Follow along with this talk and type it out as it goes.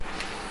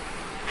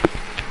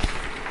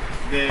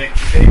the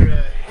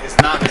Kedera is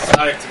not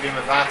necessary to be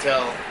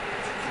Mevatel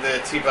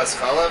the Tibas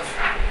Chalav.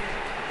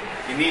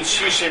 You need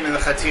Shishim in the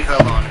Chaticha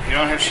alone. If you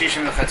don't have Shishim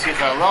in the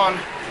Chaticha alone,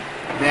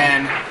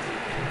 then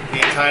the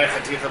entire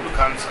Chaticha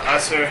becomes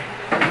Aser,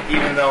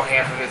 even though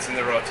half of it's in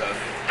the Rotav.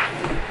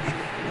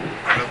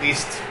 Or at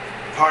least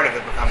part of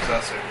it becomes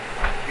Aser.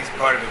 At least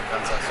part of it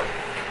becomes Aser.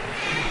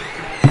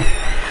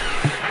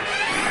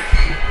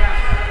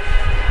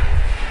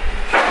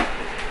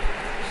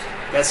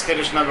 That's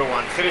Chiddush number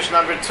 1. Chiddush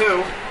number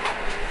 2,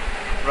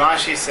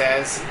 Rashi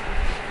says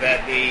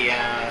that the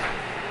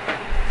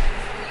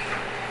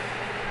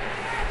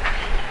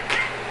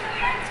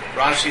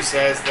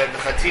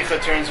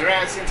Chaticha turns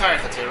around. It's the entire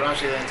Chaticha.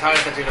 Rashi, the entire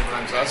Chaticha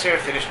becomes Aser.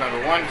 Chiddush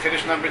number 1.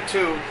 Chiddush number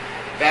 2,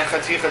 that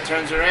Chaticha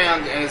turns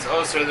around and is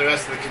Aser the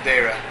rest of the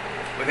Kedera,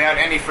 without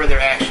any further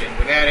action,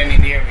 without any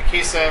Nir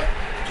V'Kisa,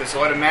 just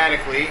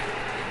automatically.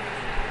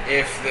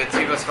 If the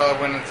Tibas Chalav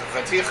went into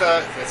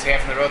Chaticha, that's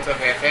half in the Rotav,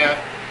 half.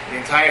 The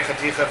entire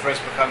Chaticha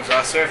first becomes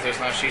Aser if there's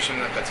not Shishim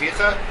in the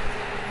Chaticha,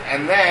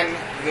 and then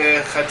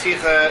the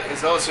Chaticha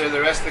is also the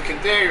rest of the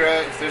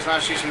Kedera if there's not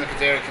Shishim in the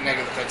Kedera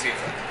connected to the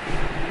Chaticha.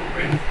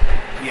 Right.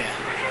 Yeah.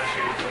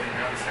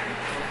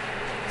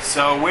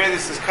 So where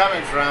this is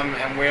coming from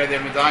and where they're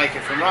medayik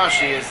from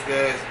Rashi is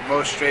the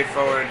most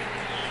straightforward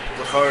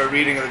l'chora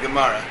reading of the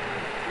Gemara.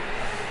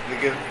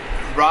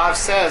 Rav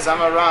says,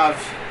 I'm a Rav,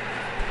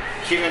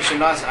 Kivin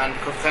shenas and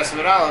kufches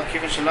v'ral,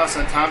 Kivin shenas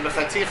and tam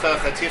b'chaticha,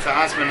 chaticha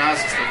asman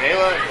asus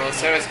nevela,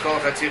 v'oseres kol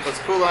chatichos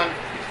kulan,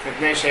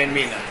 v'bnei shein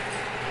mina.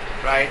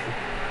 Right?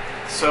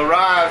 So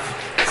Rav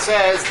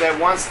says that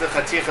once the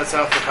chaticha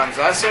itself becomes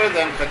aser,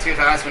 then chaticha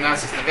asman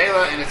asus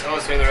nevela, and it's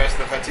also the rest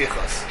of the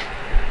chatichos.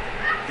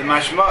 The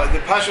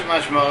Pashut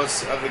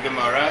Mashmos of the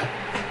Gemara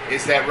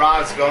is that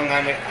Rav's going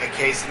on a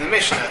case in the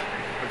Mishnah,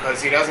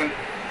 because he doesn't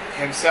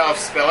himself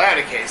spell out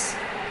a case.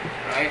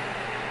 Right?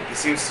 He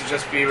seems to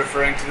just be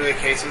referring to the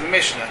case of the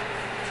Mishnah.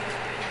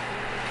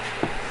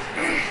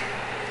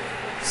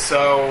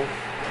 So,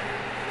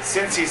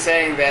 since he's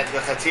saying that the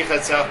Chaticha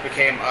itself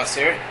became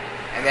Asir,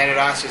 and then it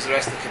answers the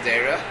rest of the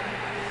Kedera,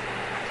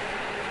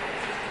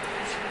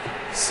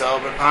 so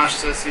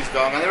B'Pashtus he's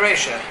going on the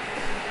Reisha.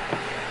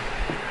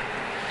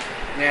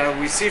 Now,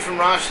 we see from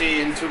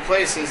Rashi in 2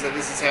 places that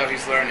this is how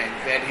he's learning,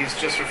 that he's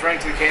just referring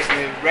to the case, in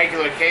the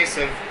regular case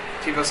of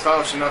Tibas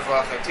Chalav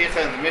Shenafal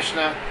Chaticha in the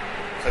Mishnah.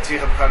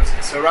 Chaticha becomes.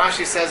 So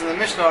Rashi says in the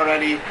Mishnah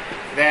already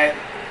that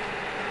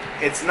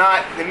it's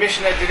not, the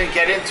Mishnah didn't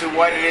get into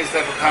what it is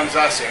that becomes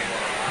Aser.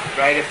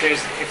 Right? If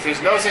there's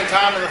no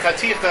Zintam in the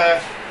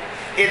Chaticha,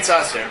 it's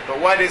Aser.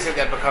 But what is it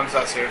that becomes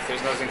Aser if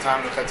there's no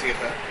Zintam in the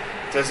Chaticha?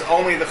 Does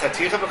only the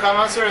Chaticha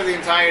become Aser, or the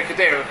entire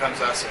Kedera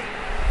becomes Aser?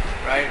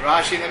 Right?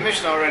 Rashi in the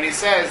Mishnah already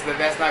says that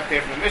that's not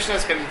clear from the Mishnah.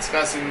 It's going to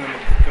discuss in the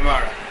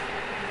Gemara.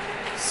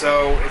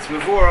 So it's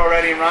Mavur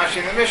already in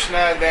Rashi in the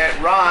Mishnah that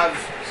Rav,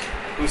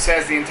 who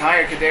says the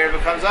entire Kedera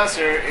becomes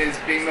Aser, is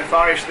being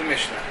Mefarish the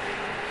Mishnah.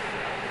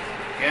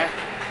 Yeah?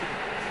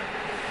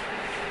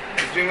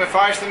 He's being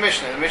Mefarish the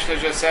Mishnah. The Mishnah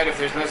just said if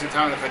there's no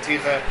Zintam in the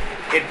Chaticha,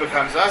 it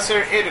becomes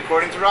Aser. It,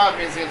 according to Rav,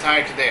 means the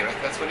entire Kedera.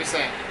 That's what he's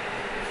saying.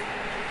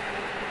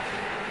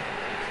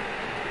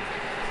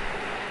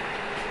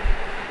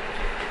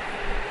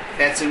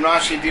 That's in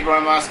Rashi, Dibur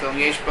HaMaskal,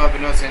 Yesh Ba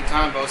B'no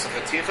Zintam B'osa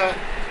Chaticha.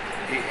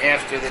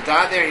 After the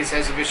dot there, he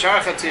says,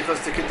 "V'shar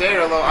chatichos to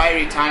kedera lo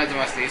ayri tana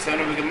demasti." So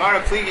no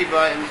Gemara pligi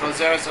ba in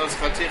choseres os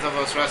chaticha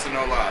vos rasa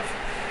no lav.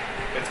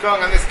 It's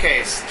going on this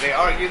case. They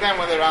argue then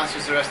whether it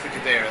answers the rest of the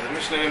kedera. The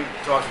Mishnah didn't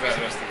talk about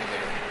the rest of the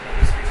kedera.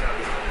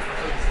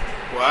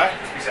 What?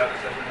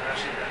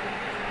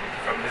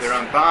 They're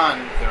on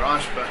Ban, they're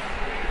Ashba,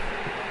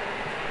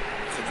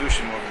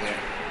 Chedushim over there.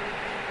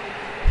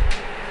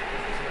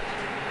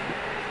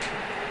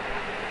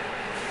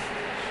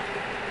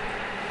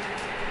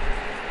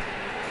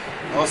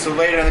 Also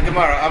later in the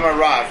Gemara, Amar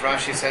Rav,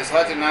 Rashi says,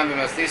 "Hatin nam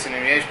b'maslisin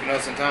im yesh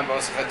b'nos and tam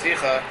b'os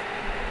chaticha."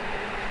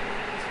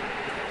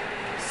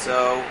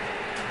 So,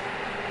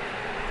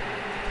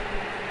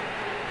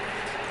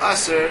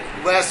 Aser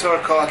last or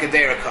kol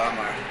kedera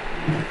kamar.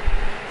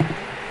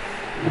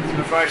 It's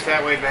mefarish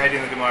that way,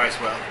 beheading the Gemara as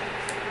well.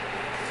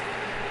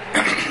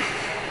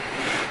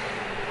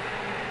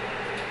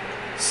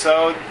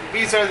 So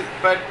these are,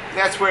 but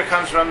that's where it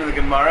comes from in the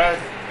Gemara.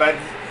 But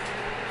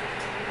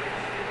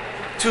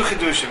 2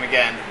 chidushim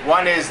again.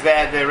 One is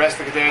that the rest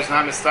of the Kedera is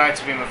not mitzvah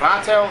to be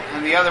mevatel,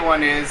 and the other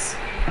one is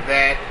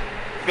that,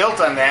 built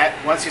on that,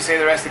 once you say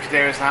the rest of the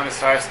Kedera is not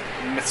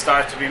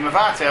mitzvah to be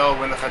mevatel,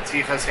 when the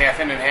Chaticha is half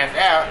in and half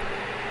out,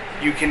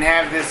 you can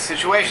have this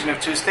situation of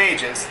 2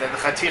 stages, that the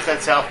Chaticha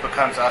itself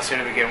becomes Aser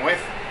to begin with,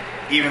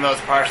 even though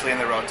it's partially in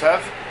the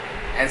Rotav,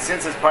 and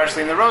since it's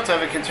partially in the Rotav,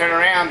 it can turn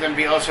around and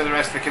be also the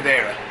rest of the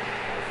Kedera.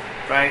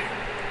 Right?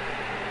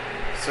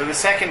 So the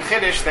second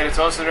Chiddush, that it's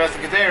also the rest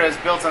of the Kedera, is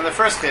built on the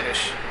first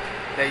Chiddush,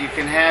 that you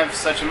can have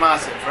such a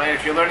Masiv, right?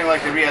 If you're learning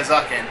like the Riyah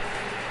Zaken,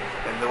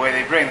 then the way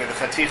they bring, that the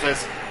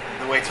Chatichas,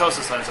 the way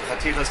Tosas learns, the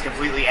Chaticha is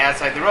completely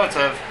outside the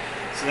Rotav,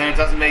 so then it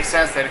doesn't make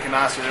sense that it can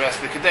answer the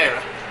rest of the Kedera.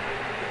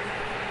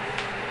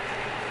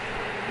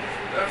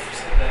 I've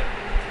said that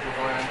we're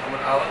going on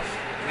Aleph.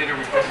 Later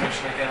we put the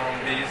Mishnah again on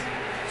Beis, and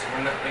so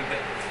we're not like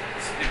that.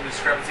 The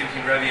discrepancy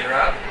between Rebbe and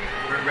Rab.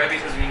 Rebbe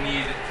says we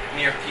need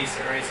near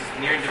Kisa, right? He says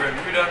near the Rebbe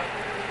Yehuda,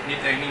 you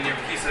need near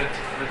Kisa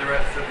for the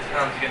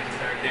town to get into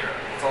the Dera.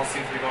 It all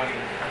seems to be going in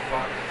kind of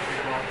fun.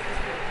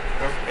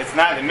 It's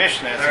not the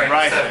Mishnah, it's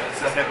right.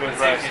 It's same case.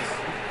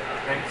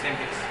 Right? Same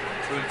case.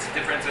 So it's a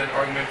different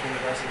argument between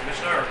the verse and the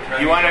Mishnah?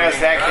 Or you want to ask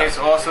that case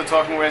also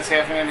talking where it's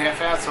half in and half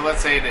out? So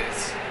let's say it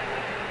is.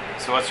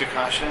 So what's your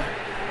kasha?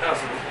 No,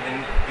 so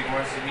in the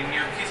Gemara says we need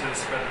near Kisa to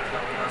spread the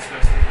town, not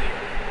supposed to be there.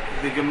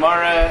 The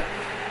Gemara...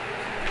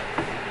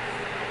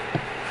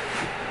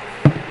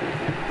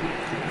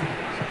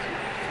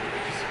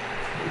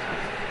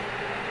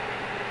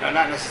 No,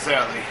 not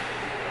necessarily.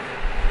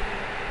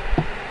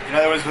 In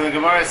other words, when the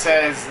Gemara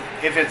says,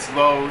 if it's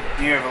low,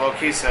 near V'lo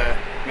Kisa,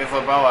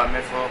 Miflo Bala,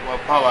 Miflo Lo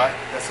Pala,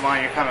 that's the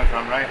line you're coming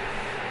from, right?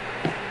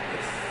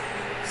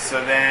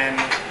 So then,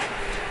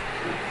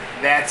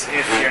 that's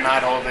if you're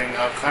not holding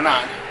a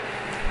Chanan.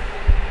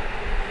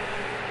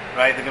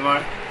 Right, the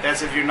Gemara?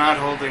 That's if you're not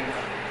holding...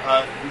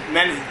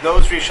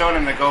 those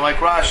Rishonim that go like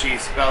Rashi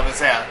spell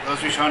this out. Those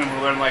Rishonim who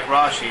learn like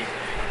Rashi,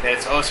 that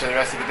it's also the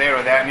rest of the day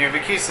or that near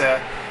Vikisa,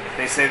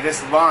 they say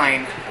this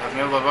line of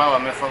Milavala,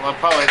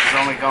 Mifalapala is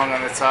only going on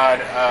the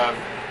side of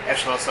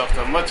Eshlo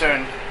Softo Mutter,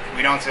 and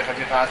we don't say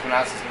Chatichas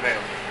Manassas Neveil.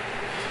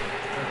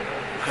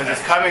 Because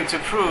it's coming to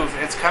prove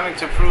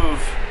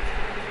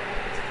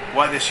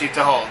what the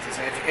Shita holds.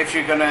 If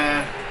you're going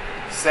to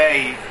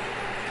say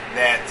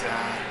that...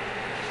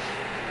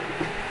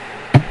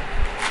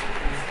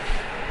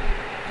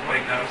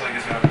 like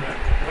it's not right.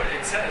 What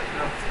it says,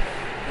 no.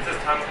 It says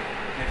time.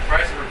 The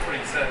price of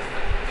reporting says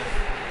that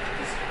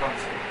this comes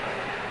from.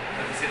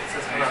 It says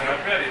I'm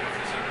not ready, but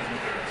this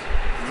isn't there.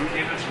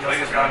 Even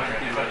like it's not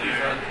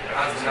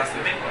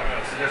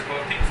there's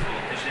both things cool.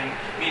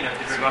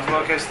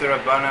 Machlokas the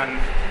Rabbanan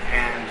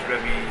and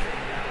Rabbi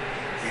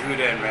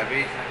Yehuda and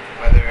Rabbi,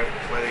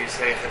 whether you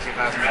say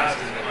Chatichas Manassas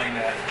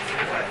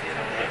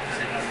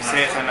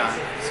say Chanan.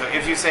 So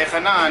if you say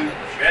Chanan,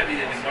 Rebbe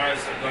and the Gemara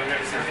is going to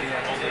say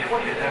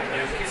only if you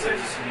have Kisa,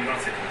 you don't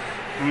say Kisa.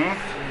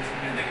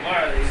 And the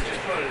Gemara is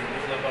just quoted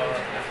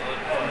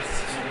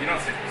you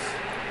don't say Kisa.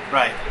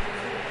 Right.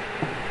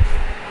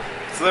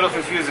 It's a little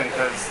confusing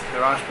because the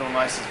Rosh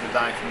Mice has been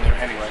dying from there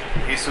anyway.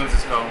 He assumes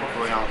it's going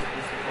on.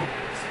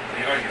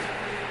 He argues.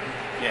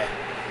 Yeah.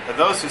 But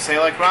those who say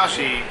like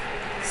Rashi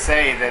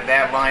say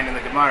that line in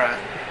the Gemara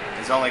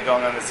is only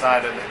going on the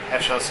side of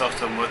Eshel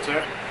Softo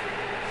Mutter.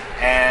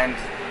 And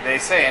they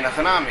say in a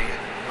Chanami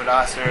would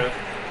answer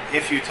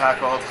if you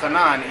tackle hold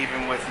Chanan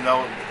even with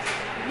no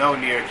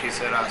near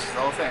Kisa Rash,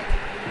 the whole thing.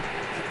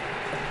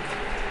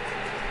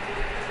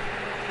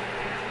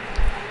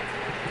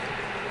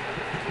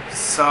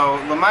 So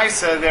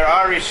Lamaisa, there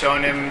are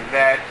Rishonim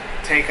that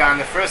take on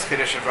the first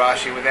Kiddush of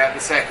Rashi without the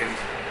second,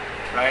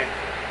 right?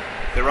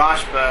 The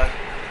Rashba,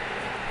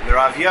 the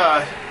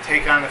Ravya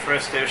take on the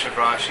first Kiddush of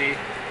Rashi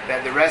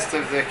that the rest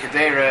of the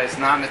Kedera is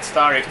not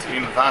mitzdarif to be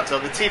mevatel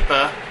the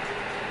tipa,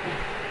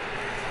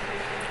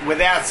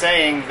 without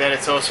saying that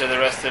it's also the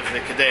rest of the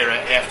Kedera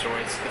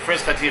afterwards. The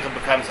first Chaticha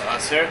becomes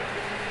Aser,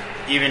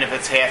 even if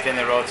it's half in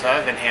the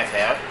Rotav and half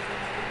out.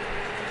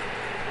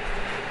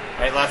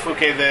 Right,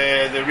 Lafuke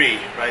the Ri,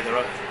 right?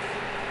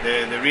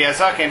 The Ri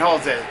Azaken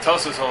holds it.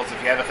 Tosos holds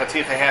if you have a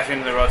Chaticha half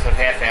in the Rotav,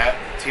 half out,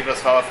 Tivas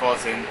Chala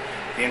falls in,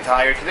 the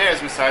entire Kedera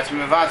is Mitzvah to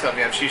Mevatel. If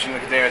you have Shish in the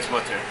Kedera, it's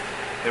Mutter.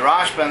 The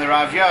Rashba and the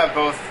Ravya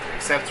both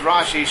accept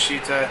Rashi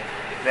Shita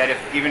that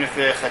even if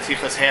the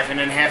Chaticha is half in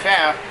and half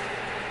out,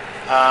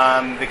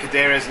 the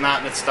Kedera is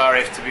not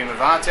mitzdarif to be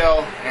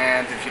mevatel,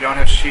 and if you don't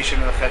have shishim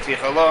in the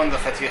Chaticha alone, the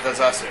Chaticha is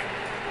aser.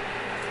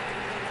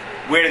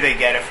 Where do they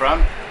get it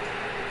from?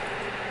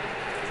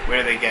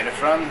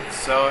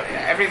 So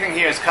everything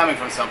here is coming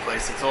from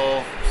someplace. It's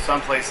all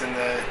someplace in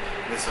the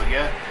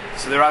sugya.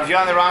 So the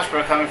Ravya and the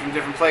Rashba are coming from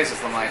different places.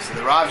 So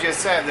the Ravya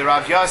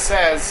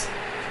says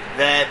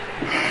that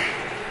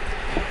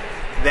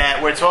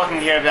we're talking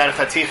here about a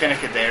Chaticha and a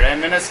Kedera,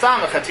 and in a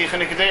Stam, a Chaticha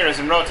and a Kedera is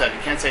in Rotav. You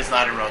can't say it's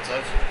not in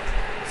Rotav.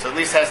 So at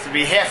least has to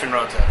be half in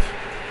Rotav.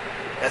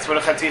 That's what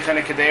a Chaticha and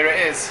a Kedera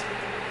is.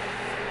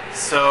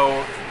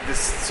 So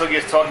this sugya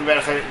is talking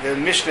about the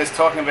Mishnah is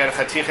talking about a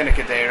Chaticha and a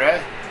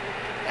Kedera,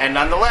 and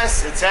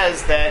nonetheless it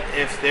says that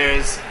if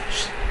there's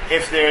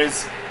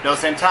no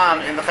same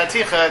time in the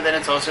Chaticha, then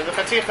it's also the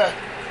Chaticha.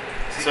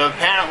 So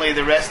apparently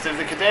the rest of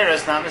the Kedera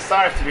is not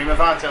mistarif to be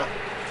mevatel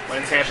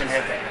when it's half and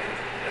half out.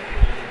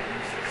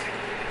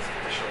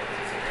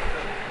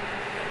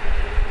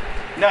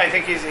 No, I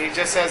think he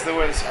just says the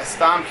words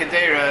Astam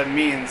Kedera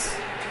means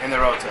in the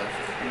Rotav.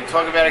 When you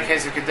talk about a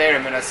case of Kedera,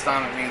 in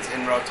Astam it means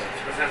in Rotav.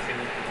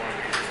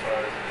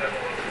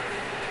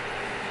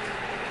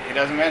 He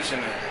doesn't mention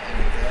it.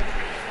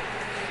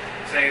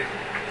 Saying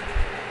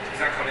he's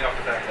not coming off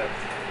the fact that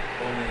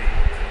only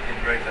in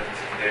Rotav is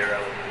Kedera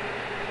relevant.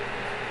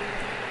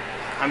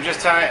 I'm just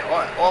telling.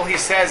 All he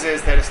says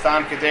is that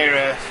Astam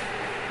Kedera,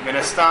 min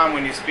Astam,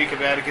 when you speak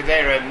about a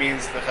Kedera, it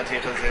means the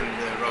Chaticha is in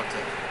the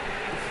Rotav.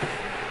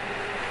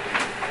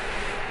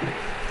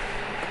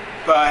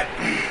 But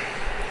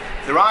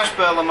The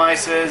Rashba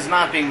Lamaisa is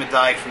not being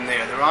medayik from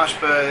there. The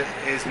Rashba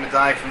is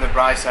medayik from the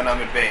Brisa on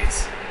Amud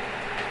Beis.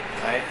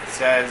 Right? It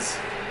says,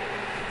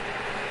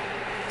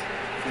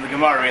 from the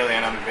Gemara really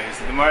on Amud Beis.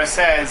 The Gemara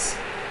says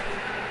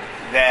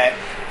that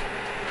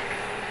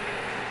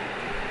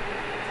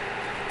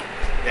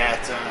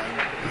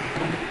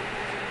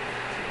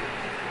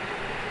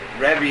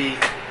Rabbi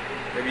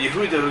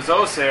Yehuda who's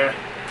Oser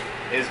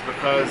is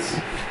because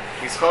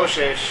he's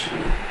Choshesh.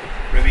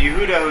 Rabbi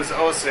Yehuda who's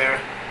Oser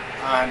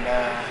on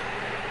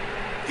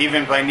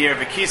even by near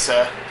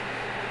Vikisa,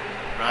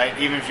 right?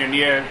 Even if you're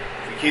near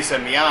Vikisa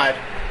Miyad,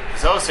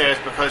 his Oser is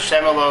because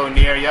Shemelo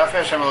near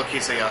Yafeh, Shemelo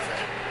Kisa Yafeh.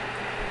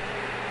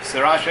 So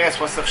Rashi asks,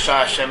 what's the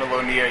Chash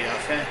Shemelo near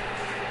Yafeh?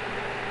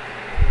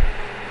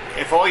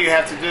 If all you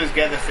have to do is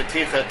get the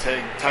Chaticha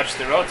to touch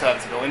the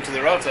Rotav, to go into the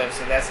Rotav,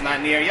 so that's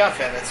not near Yafeh,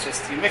 that's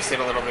just, you mix it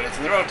a little bit, it's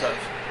in the Rotav.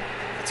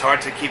 It's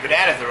hard to keep it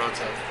out of the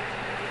Rotav.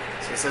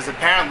 So he says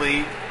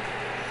apparently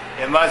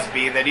it must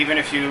be that even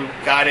if you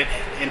got it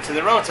into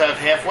the Rotav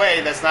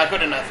halfway, that's not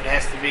good enough. It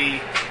has to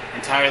be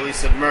entirely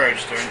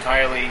submerged or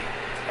entirely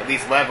at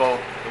least level.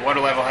 The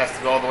water level has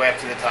to go all the way up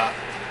to the top.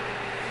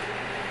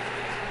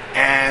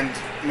 And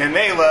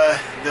Memela,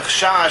 the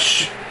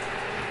Chash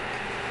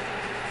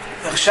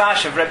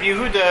of Rabbi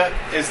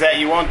Yehuda is that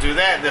you won't do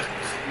that.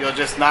 You'll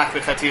just knock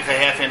the Chaticha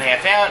half in,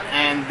 half out,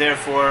 and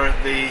therefore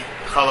the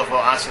Chalav will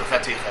asil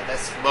Chaticha.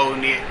 That's lo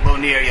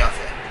near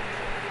Yafeh.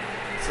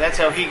 So that's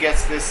how he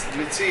gets this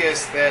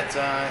mitzias, that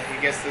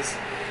he gets this,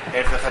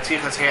 that if the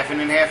Chaticha is half in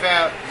and half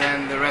out,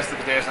 then the rest of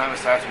the Kedaris Naim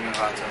starts with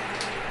Minvato.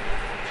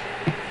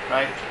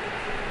 Right?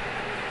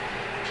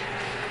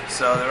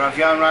 So the Rav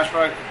Yan and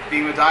Rashba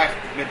being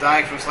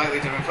medayik from slightly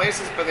different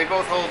places, but they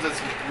both hold this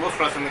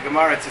Mukhrach in the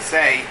Gemara to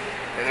say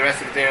that the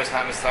rest of the Kedaris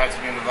Naim starts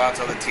with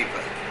Minvato the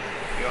Tipa.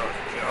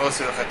 You're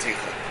also the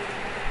Chaticha.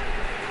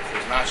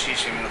 There's not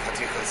Shishim in the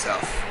Chaticha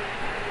itself.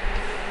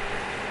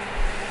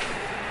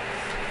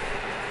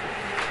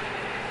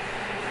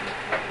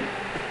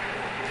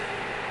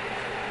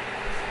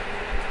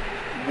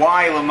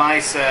 Why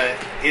Lamaisa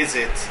is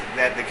it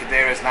that the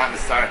Kedera is not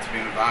Mistar to be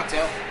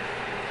Mevatel?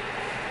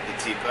 The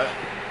Tipa.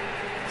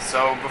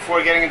 So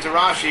before getting into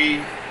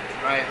Rashi,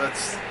 right,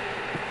 let's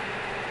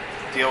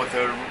deal with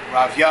the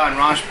Rav Ya and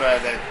Rashba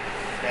that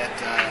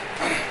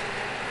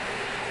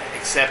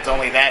accept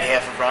only that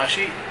half of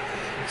Rashi.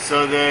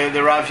 So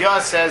the Rav Ya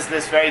says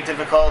this very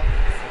difficult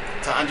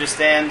to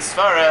understand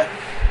Svara,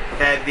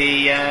 that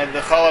the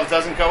Chalav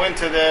doesn't go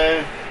into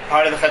the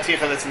part of the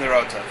Chaticha that's in the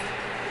Rotav.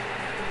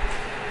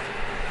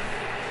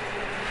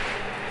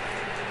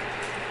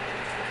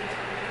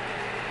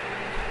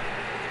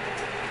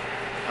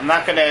 I'm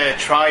not going to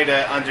try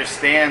to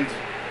understand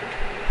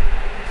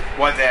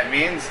what that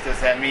means.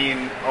 Does that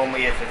mean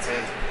only if it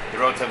says the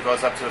Rotav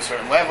goes up to a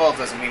certain level?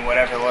 Does it mean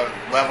whatever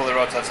level the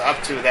Rotav's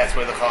up to, that's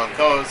where the Chalav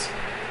goes?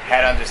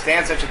 How to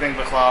understand such a thing,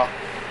 B'chlal.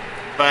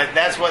 But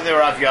that's what the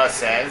Rav Ya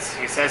says.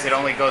 He says it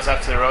only goes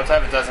up to the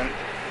Rotav. It doesn't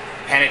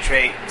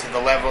penetrate to the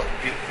level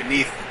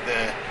beneath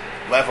the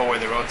level where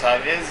the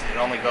Rotav is. It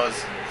only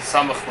goes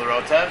Samach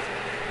l'Rotav.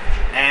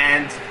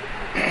 And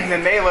the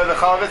Mela, the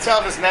Chalav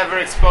itself, is never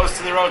exposed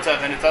to the Rotav,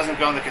 and it doesn't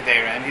go in the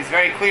Kedera. And he's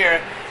very clear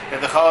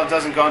that the Chalav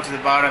doesn't go into the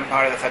bottom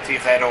part of the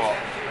Chaticha at all.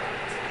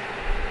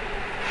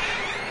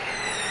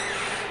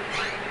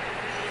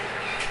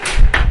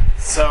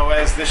 So,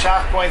 as the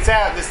Shach points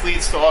out, this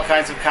leads to all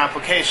kinds of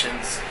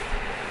complications.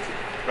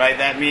 Right?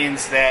 That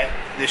means that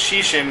the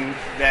Shishim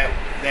that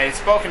is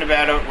spoken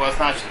about, well, it's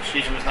not,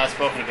 Shishim is not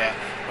spoken about.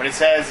 When it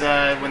says,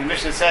 when the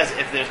Mishnah says,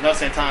 if there's no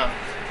same time,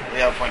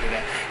 Liel pointed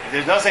out, if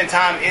there's no same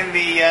time in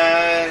the,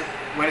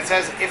 when it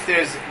says, if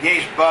there's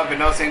Yesh Bab and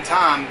no same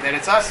time, that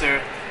it's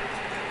Aser,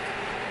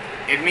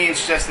 it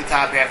means just the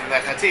top half of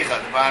that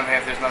Chaticha. The bottom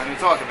half, there's nothing to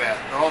talk about.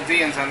 The whole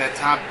Diyan's on the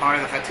top part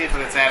of the Chaticha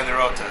that's out of the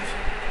Rotav.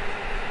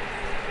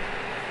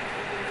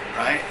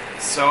 Right?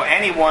 So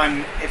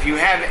anyone, if you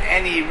have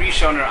any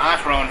Rishon or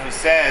Achron who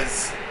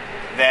says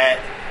that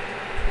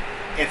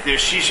if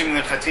there's Shishim in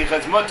the Chaticha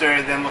it's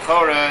mutter, then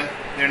L'chora,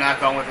 they're not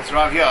going with this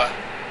Rav Ya.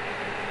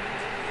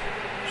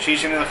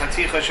 Shishim in the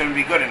Chaticha shouldn't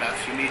be good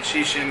enough. You need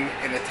Shishim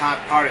in the top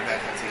part of that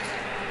Chaticha.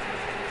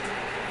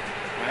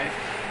 Right?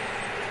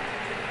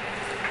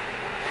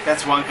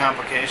 That's one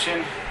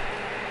complication.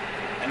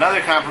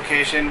 Another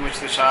complication, which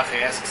the Shach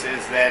asks,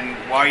 is then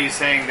why are you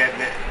saying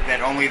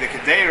that only the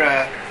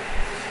Kedera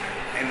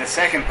in the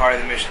second part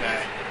of the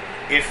Mishnah,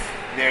 if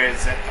there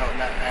is, I don't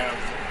know,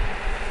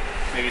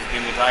 maybe it's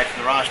being medayik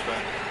from the Rashba,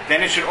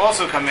 then it should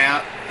also come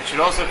out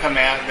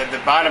that the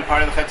bottom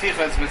part of the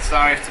Chaticha is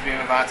mitzaref to be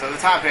mevatel the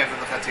top half of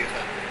the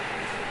Chaticha,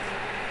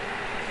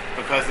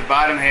 because the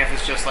bottom half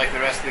is just like the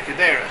rest of the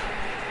Kedera.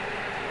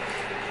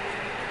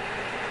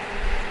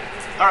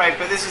 Alright,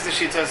 but this is the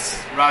Shitas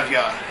Rav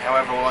Ya,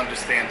 however we'll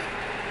understand it.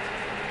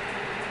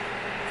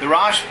 The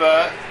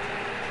Rashba,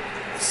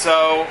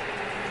 so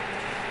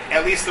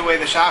at least the way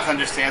the Shach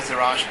understands the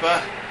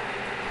Rashba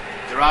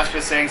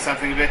is saying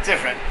something a bit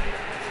different,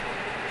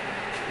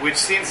 which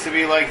seems to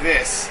be like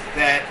this,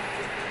 that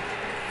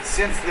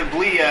since the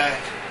Bliya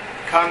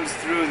comes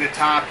through the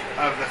top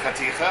of the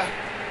chaticha,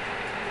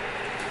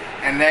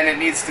 and then it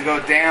needs to go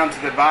down to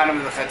the bottom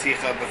of the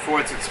chaticha before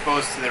it's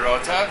exposed to the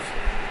rotav.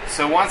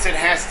 So once it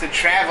has to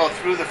travel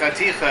through the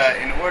chaticha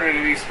in order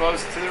to be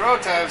exposed to the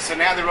rotav, so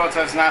now the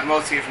rotav is not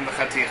motzi from the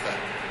chaticha,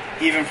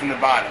 even from the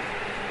bottom.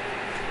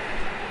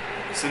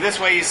 So this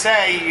way you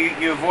say,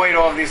 you avoid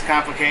all of these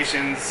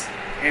complications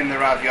in the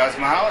Rav Yaz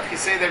Mahalach. You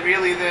say that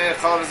really the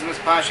chalav is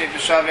mispashet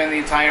b'shaveh in the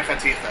entire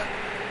chaticha.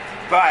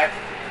 But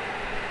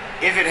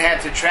if it had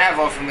to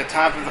travel from the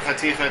top of the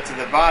chaticha to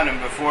the bottom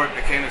before it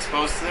became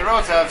exposed to the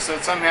rotav, so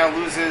it somehow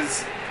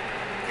loses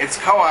its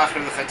koach,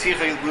 or the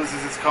chaticha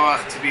loses its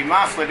koach to be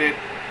maflited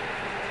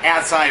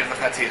outside of the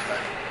chaticha.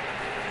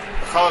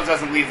 The chalav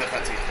doesn't leave the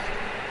chaticha.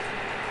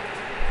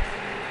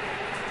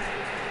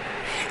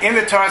 In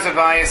the Torah's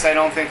Abayis, I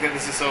don't think that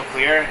this is so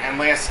clear, and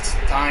last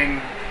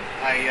time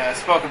I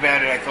spoke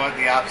about it, I thought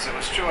the opposite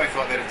was true. I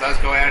thought that it does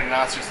go out and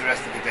answers the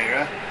rest of the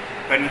Gedera.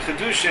 But in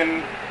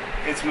Chedushim,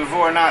 it's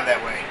Mavur not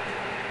that way.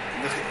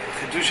 In the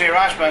Chedushei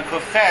Rashba and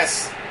Kuf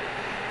Ches,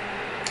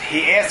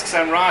 he asks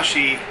on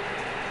Rashi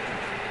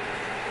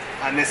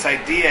on this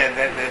idea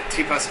that the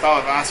Tipas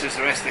Chalav answers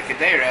the rest of the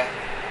Gedera,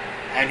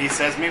 and he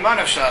says,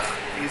 Mimanav Shach.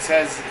 He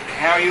says,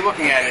 how are you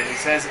looking at it? He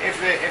says,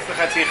 if the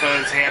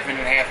Chaticha is half in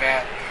and half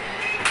out,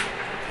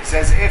 he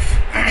says, if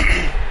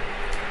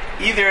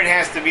either it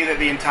has to be that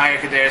the entire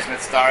Kedera is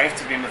mitzdarif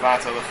to be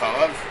mevatel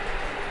l'chalav,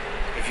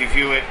 if you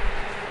view it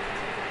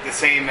the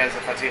same as the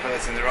chaticha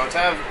that's in the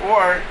rotav,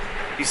 or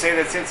you say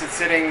that since it's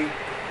sitting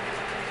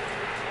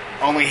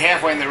only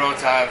halfway in the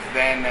rotav,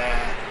 then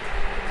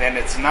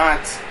it's not,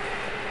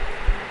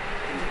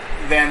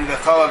 then the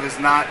chalav is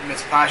not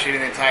mispashit in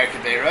the entire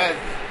Kedera.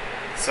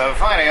 So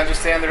fine, I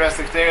understand the rest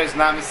of the Kedera is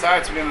not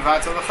mitzdarif to be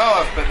mevatel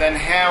l'chalav, but then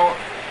how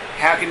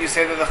can you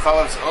say that the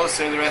chalav's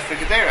also the rest of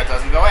the Kedera? It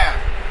doesn't go out.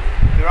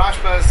 The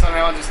Rashba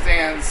somehow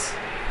understands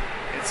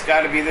it's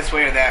got to be this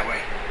way or that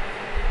way.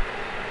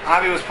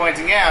 Avi was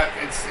pointing out,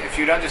 if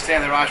you'd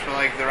understand the Rashba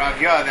like the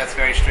Rav Yah, that's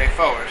very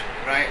straightforward,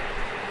 right?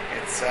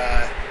 It's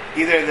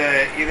either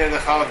the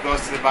chalav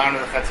goes to the bottom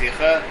of the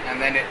chaticha and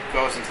then it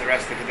goes into the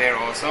rest of the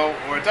Kedera also,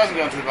 or it doesn't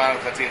go into the bottom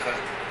of the chaticha.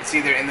 It's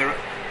either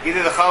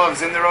the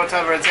chalav's in the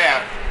rotav or it's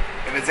out.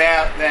 If it's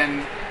out,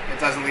 then it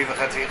doesn't leave the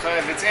chaticha.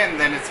 If it's in,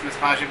 then it's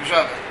mispashit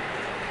b'shaveh,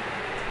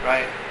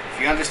 right? If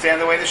you understand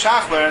the way the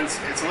Shach learns,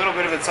 it's a little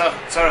bit of a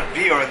tzarech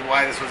biur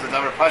why this was a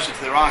davar pasha to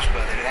the Rashba,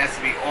 that it has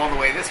to be all the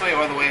way this way or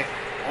all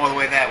the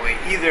way that way.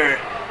 Either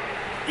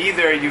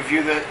you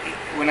view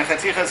when a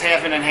chaticha is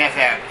half in and half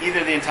out,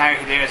 either the entire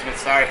Kedera is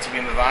mitzdarif to be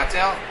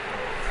mevatel,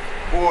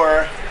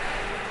 or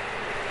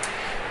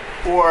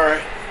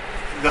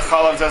the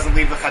chalav doesn't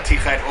leave the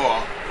chaticha at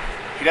all.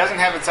 He doesn't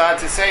have a tzad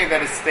to say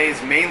that it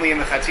stays mainly in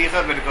the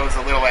chaticha, but it goes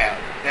a little out.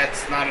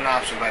 That's not an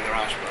option by the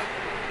Rashba.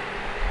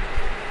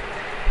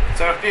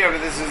 But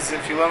this is,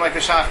 if you learn like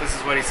the Shach, this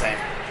is what he's saying.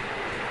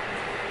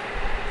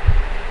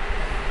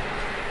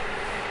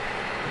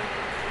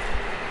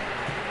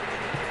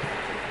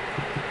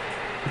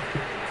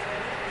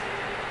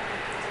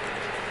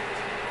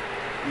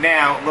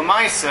 Now,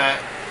 Lamaisa,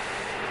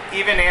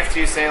 even after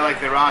you say like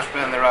the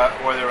Rashba and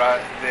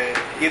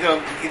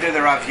either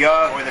the Rav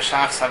Yah or the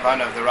Shach's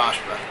Havana of the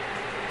Rashba,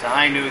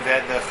 Tahainu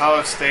that the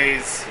chalav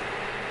stays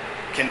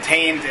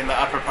contained in the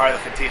upper part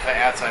of the chaticha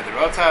outside the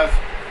rotav,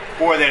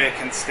 or that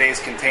it stays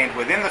contained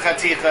within the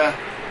chaticha,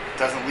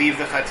 doesn't leave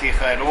the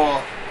chaticha at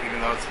all, even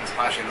though it's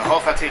mispashing the whole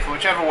chaticha,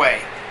 whichever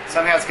way.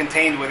 Somehow it's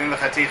contained within the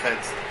chaticha.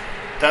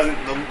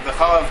 The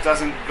chalav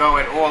doesn't go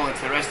at all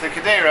into the rest of the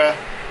Kedera.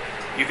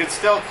 You could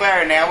still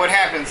clear now what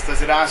happens.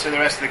 Does it answer the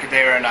rest of the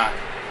Kedera or not?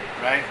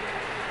 Right?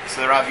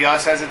 So the Rav Yah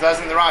says it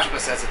doesn't, the Rashba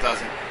says it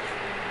doesn't.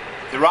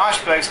 The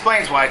Rashba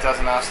explains why it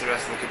doesn't answer the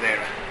rest of the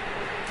Kedera.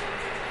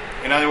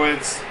 In other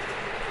words,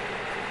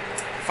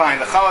 fine,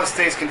 the chalav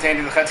stays contained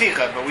in the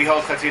chaticha, but we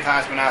hold chaticha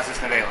as menasis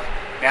nevela.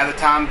 Now the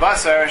tam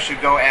basar should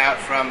go out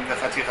from the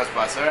chaticha's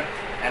basar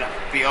and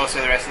be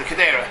also the rest of the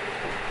Kedera.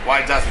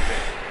 Why doesn't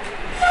it?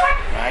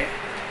 Right?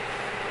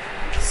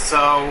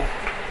 So,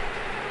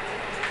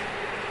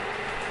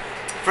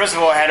 first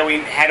of all, how do we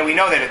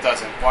know that it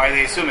doesn't? Why are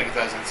they assuming it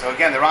doesn't? So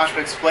again, the Rashba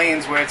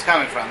explains where it's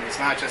coming from. He's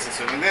not just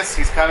assuming this.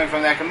 He's coming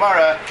from that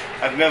Gemara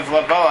of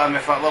mivla boa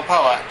mifat lo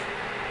poa.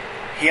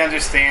 He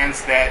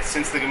understands that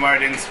since the Gemara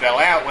didn't spell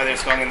out whether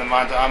it's going in the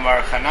Manda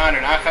Amar Chanan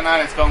or not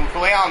Chanan, it's going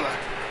Kulei Alma.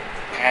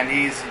 And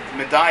he's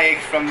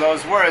medayik from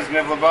those words,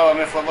 mivla boa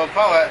mifat lo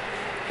poa,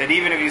 that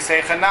even if you say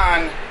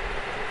Chanan,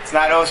 it's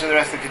not also the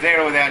rest of the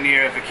Kedera without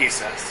near a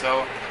Vikisa.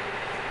 So,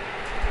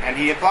 and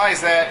he applies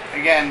that,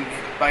 again,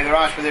 by the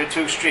Rashba, there are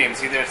two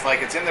extremes. Either it's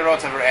like it's in the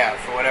rotav or out,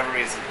 for whatever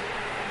reason.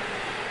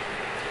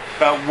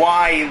 But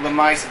why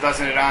Lamaisa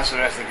doesn't it answer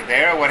the rest of the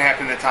Kedera? What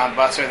happened to Tam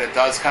Basar that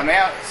does come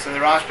out? So the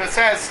Rashba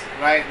says,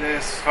 right, the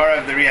Sfara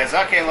of the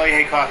Riyazake, Lo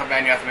Yehei Kocha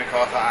Ben Yathmi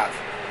Kocha Av.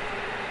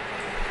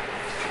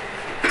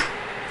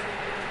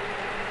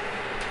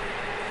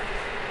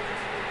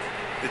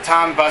 The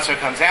Tam Basar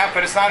comes out,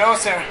 but it's not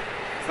Osir.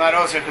 It's not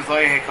Osir because Lo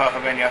Yehei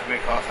Kocha Ben Yathmi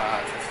Kocha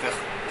Av. If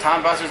the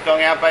Tam Basar is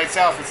going out by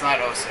itself, it's not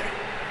Osir.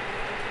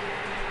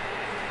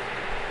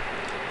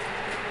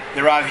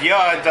 The Rav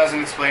Yah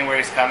doesn't explain where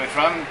he's coming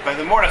from, but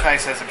the Mordechai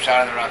says a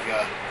pshat on the Rav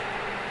Yah.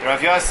 The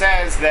Rav Yah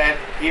says that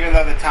even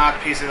though the top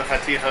piece of the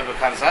chaticha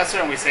becomes aser,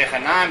 and we say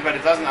chanan, but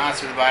it doesn't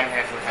aser the bottom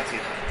half of the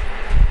chaticha.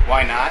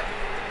 Why not?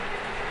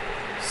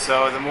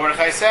 So the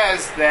Mordechai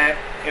says that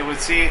it would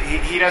seem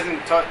he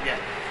doesn't talk. Yeah,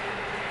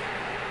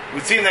 it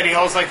would seem that he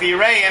holds like the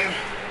Uraim.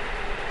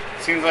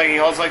 Seems like he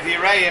holds like the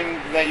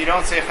Uraim that you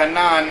don't say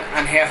chanan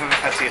on half of the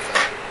chaticha.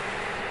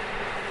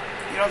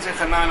 You don't say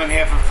chanan on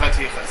half of the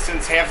chaticha,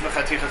 since half of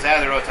the chaticha is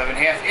out of the rotav and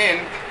half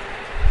in.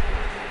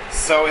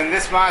 So in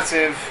this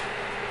matziv,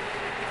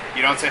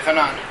 you don't say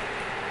chanan.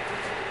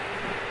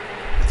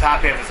 The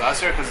top half is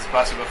aser because it's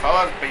basar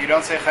b'chalav, but you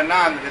don't say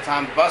chanan that the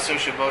time basar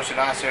shabo should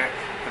aser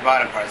the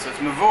bottom part. So it's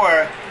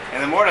mavur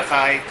in the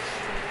Mordechai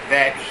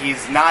that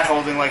he's not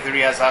holding like the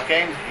Riyaz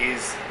Hakein.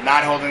 He's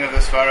not holding of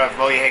the svara of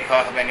Lo Yehei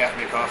Koach Ben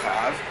Yachmi Koach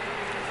Av.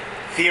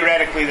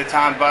 Theoretically, the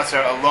tam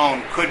basar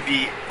alone could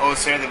be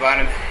oser the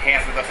bottom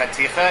half of the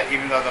chaticha,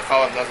 even though the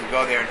chalav doesn't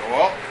go there at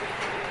all.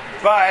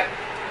 But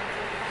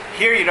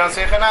here you don't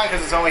say chanan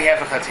because it's only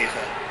half a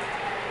chaticha.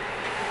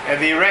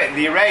 And the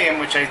Uraim,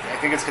 which I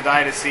think it's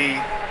kedai to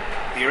see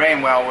the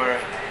Uraim while we're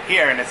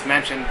here, and it's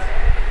mentioned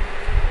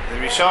the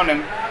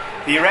Rishonim.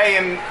 The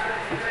Uraim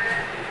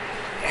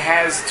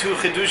has two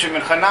chidushim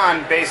in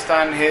chanan based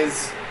on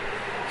his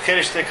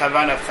chiddush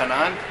havan of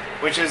chanan,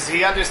 which is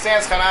he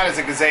understands chanan as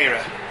a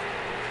gezeira.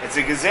 It's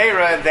a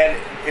gezeira that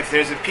if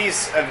there's a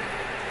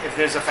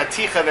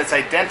chaticha that's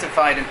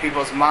identified in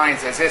people's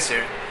minds as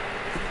isser,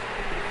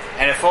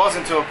 and it falls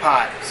into a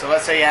pot. So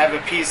let's say you have a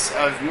piece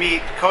of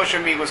meat, kosher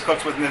meat was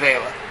cooked with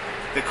nevela.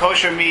 The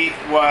kosher meat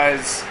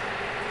was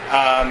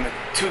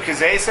 2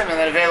 kazesim, and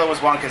the nevela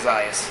was 1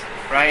 kazayas,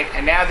 right?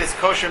 And now this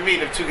kosher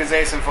meat of 2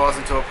 kazesim falls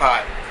into a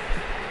pot.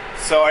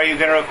 So are you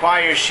going to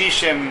require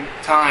shishim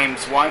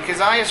times 1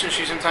 kazayas or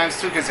shishim times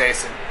 2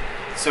 kazesim?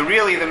 So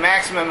really, the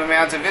maximum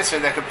amount of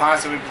isser that could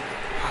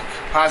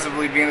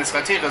possibly be in this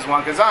chaticha is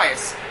 1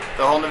 kazayas.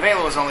 The whole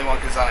nevela was only 1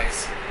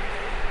 kazayas.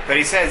 But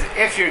he says,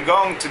 if you're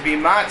going to be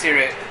matir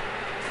it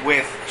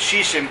with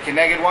shishim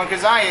keneged 1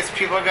 kazayas,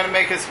 people are going to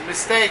make a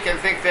mistake and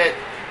think that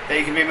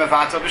you can be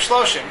mevatel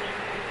b'shloshim.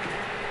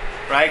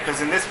 Right?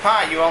 Because in this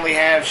pot, you only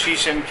have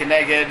shishim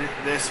keneged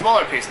the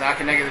smaller piece, not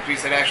keneged the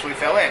piece that actually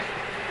fell in.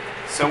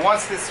 So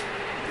once this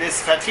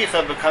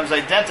chaticha becomes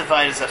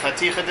identified as a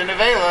chaticha de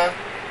nevela,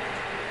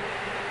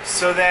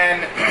 so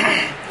then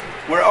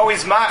we're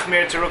always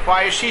machmir to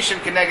require shishim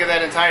keneged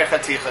that entire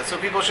chaticha. So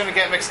people shouldn't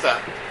get mixed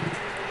up.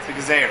 It's a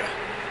gezeira.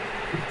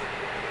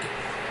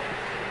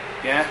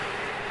 Yeah?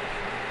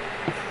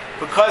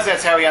 Because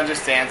that's how he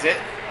understands it.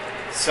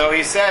 So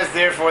he says,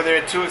 therefore,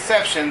 there are 2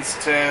 exceptions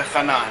to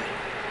chanan.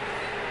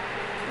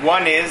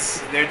 One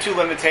is, there are 2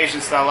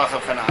 limitations to halach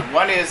of chanan.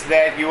 One is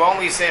that you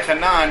only say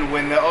chanan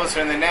when the oser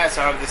and the nes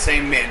are of the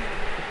same min.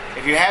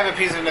 If you have a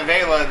piece of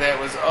nevela that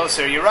was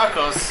oser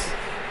yirakos,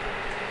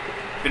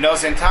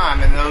 benos in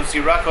tam, and those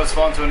yirakos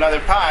fall into another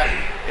pot,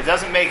 it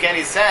doesn't make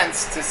any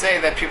sense to say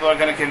that people are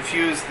going to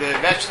confuse the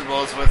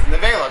vegetables with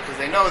nevela, because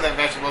they know that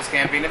vegetables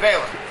can't be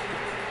nevela.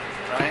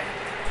 Right?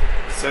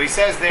 So he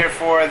says,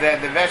 therefore,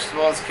 that the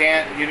vegetables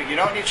can't, you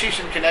don't need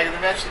shishim keneged the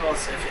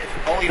vegetables,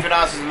 if only if it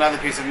is another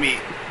piece of meat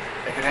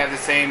that could have the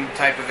same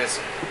type of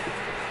issur.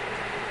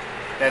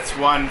 That's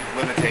one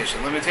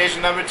limitation.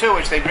 Limitation number 2,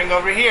 which they bring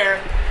over here,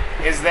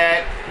 is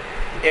that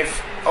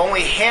if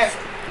only half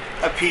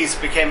a piece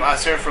became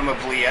aser from a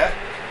bliya,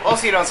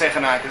 also you don't say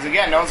chanan, because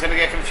again, no one's going to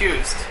get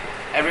confused.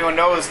 Everyone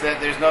knows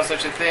that there's no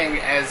such a thing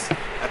as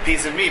a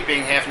piece of meat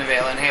being half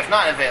nevela and half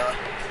not nevela.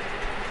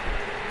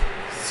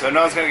 So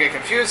no one's going to get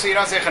confused, so you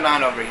don't say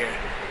chanan over here.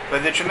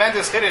 But the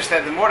tremendous chiddush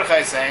that the Mordechai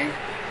is saying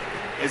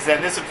is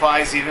that this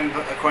applies even,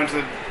 according to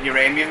the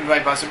Uraim, even by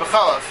basar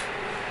b'chalav.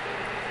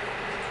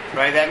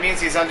 Right? That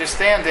means he's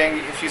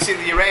understanding, if you see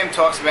the Uraim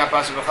talks about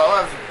basar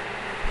b'chalav,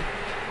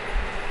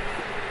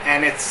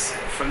 and it's,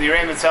 from the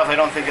Uraim itself, I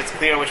don't think it's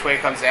clear which way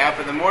it comes out,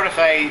 but the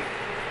Mordechai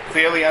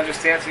clearly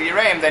understands the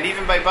Uraim that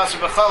even by basar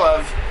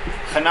b'chalav,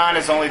 chanan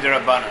is only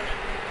derabanan.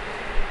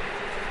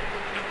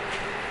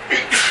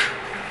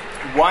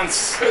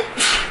 Once the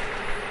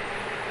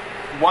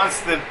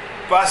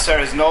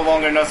basar is no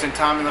longer nosin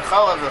tam in the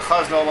chalav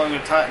is no longer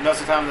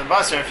nosin tam in the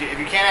basar. If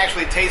you can't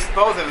actually taste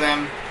both of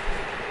them,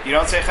 you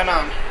don't say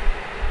chanan.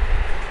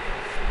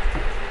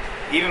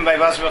 Even by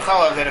basar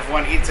v'chalav, that if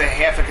one eats a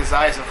half a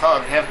kazayas of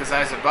chalav, half a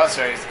kazayas of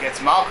basar, it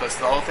gets malchus.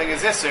 The whole thing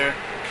is isser.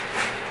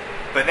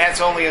 But that's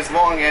only as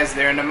long as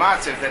they're in a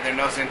matziv that they're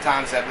nosin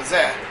tam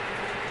zebazeh.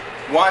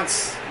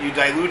 Once you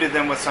diluted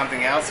them with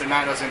something else, they're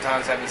not nosin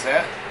tam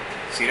zebazeh.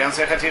 So you don't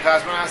say chaticha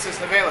asmanasis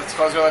nevela. It's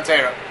chozer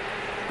latera.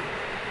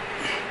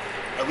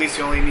 At least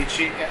you only need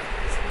sheet. Yeah,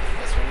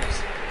 that's what it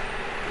is.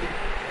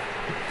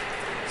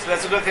 So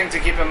that's a good thing to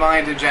keep in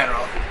mind in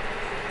general.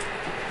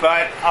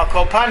 But al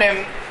kol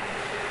panim.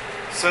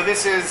 So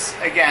this is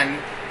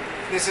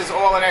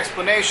all an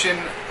explanation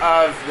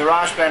of the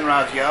Rashba and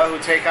Rav Yah, who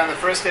take on the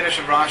first chiddush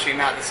of Rashi,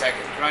 not the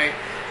second. Right?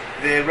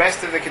 The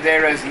rest of the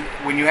kedera is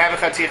when you have a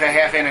chaticha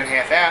half in and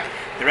half out.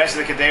 The rest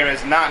of the kedera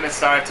is not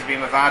necessary to be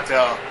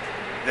mevatel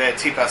the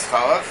tipas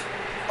chalav.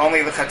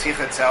 Only the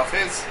chaticha itself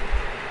is.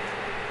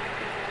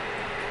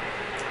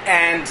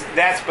 And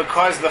that's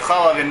because the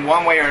chalav in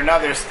one way or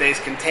another stays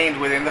contained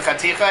within the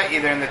chaticha,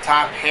 either in the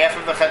top half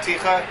of the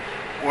chaticha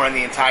or in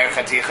the entire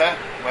chaticha,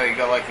 whether you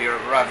go like the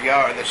Rav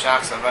Yah or the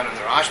Shach Savan or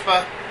the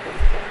Rashba,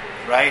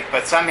 right?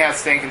 But somehow it's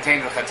staying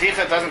contained in the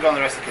chaticha, it doesn't go in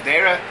the rest of the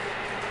kedera.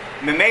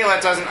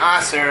 Memela doesn't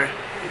aser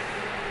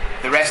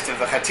the rest of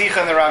the chaticha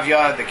in the Rav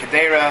Yah, the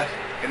kedera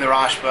in the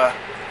Rashba,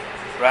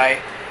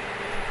 right?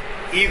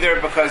 Either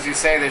because you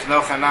say there's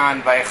no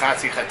chanan by a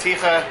chatzi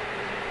chaticha,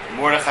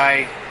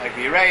 Mordechai, like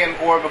the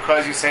Yereim, or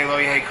because you say lo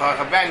yehei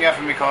kocha ben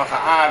yafim mikocha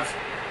av,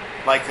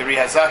 like the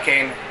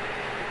Rihazaken,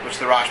 which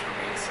the Rashba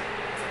means.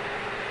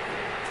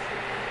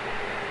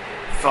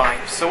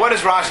 Fine. So what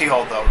does Rashi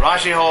hold though?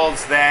 Rashi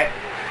holds that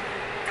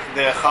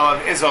the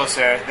chalav is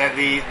oser, that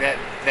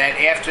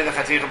after the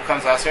chaticha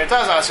becomes oser, it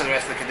does oser the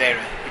rest of the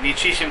kedera. You need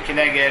shishim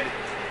kineged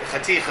the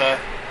chaticha,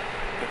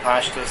 the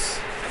pashtus,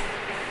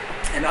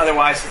 and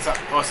otherwise it's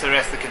oser the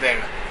rest of the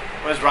kedera.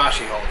 What does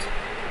Rashi hold?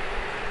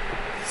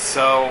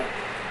 So,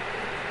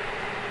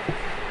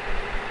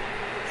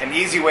 an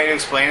easy way to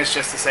explain is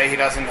just to say he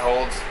doesn't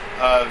hold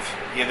of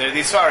either of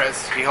these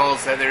svaras. He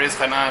holds that there is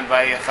chanan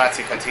by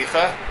chatzi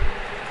chaticha,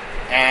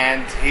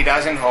 and he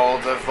doesn't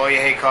hold of lo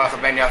yehei kocha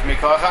ben yaf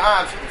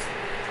mikocha av.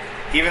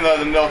 Even though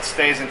the milk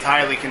stays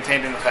entirely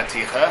contained in the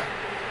chaticha,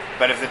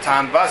 but if the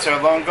tam basar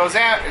alone goes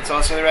out, it's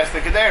also the rest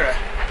of the kedera.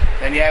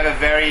 Then you have a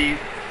very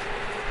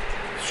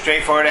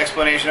straightforward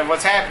explanation of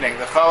what's happening.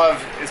 The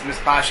chalav is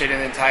mispashed in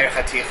the entire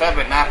chaticha,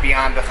 but not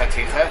beyond the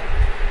chaticha.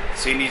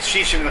 So you need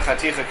shishim in the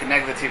chaticha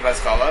connect the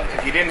tivas chalav.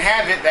 If you didn't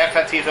have it, that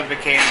chaticha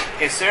became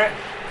iser.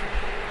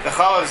 The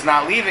chalav is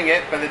not leaving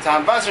it, but the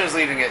tam basar is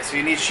leaving it. So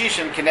you need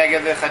shishim connect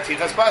the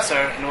chatichas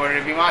basar in order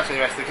to be matched the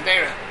rest of the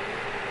kedera.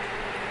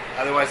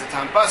 Otherwise, the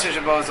tam basar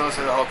shabbat is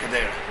also the whole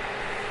kedera.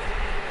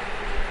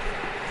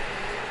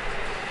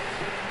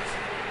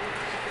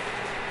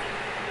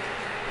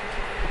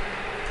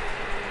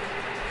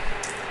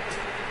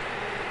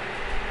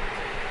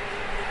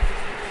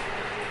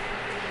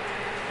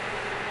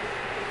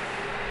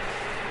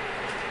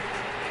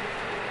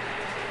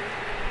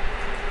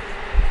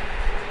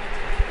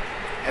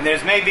 And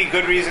there's maybe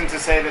good reason to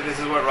say that this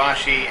is what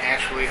Rashi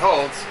actually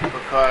holds,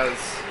 because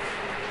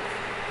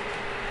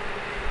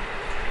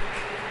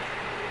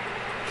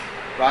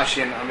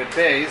Rashi and Amid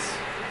Beis,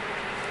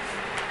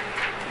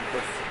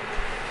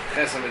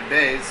 Ches Amid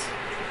Beis,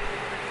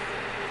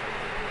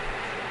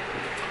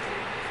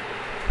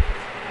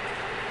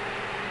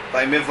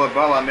 by Mivla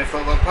Bala,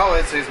 Mivla Lo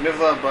Polit, says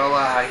Mivla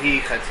Bala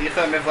Hahi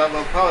Chaticha, Mivla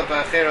Lo Polit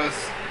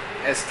Ba'acheros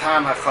Es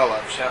Tam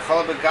HaCholav,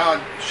 She'achol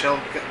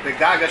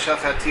Begaga Shel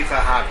Chaticha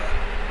Hava.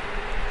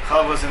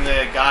 Chalav was in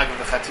the gag of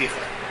the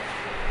chaticha.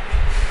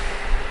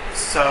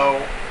 So,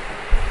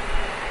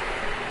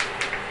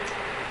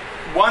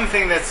 one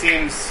thing that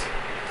seems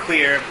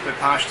clear, the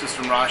pashtus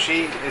from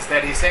Rashi, is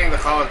that he's saying the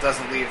chalav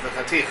doesn't leave the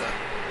chaticha.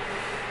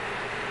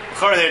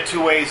 There are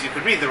two ways you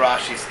could read the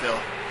Rashi still.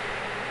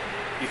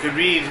 You could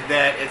read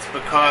that it's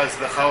because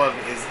the chalav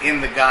is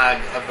in the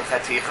gag of the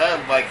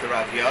chaticha, like the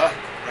Rav Yah,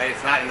 right?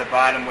 It's not in the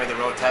bottom where the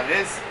rotav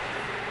is.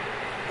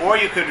 Or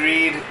you could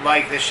read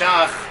like the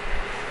Shach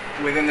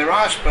within the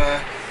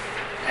Rashba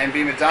and be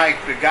medayik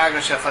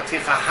begaga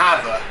chaticha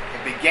hava.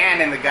 It began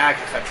in the gag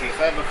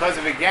chaticha. Because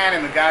it began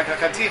in the gag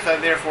chaticha,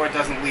 therefore it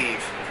doesn't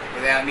leave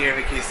without nir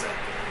v'kisa.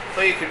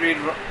 So you could read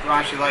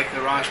Rashi like the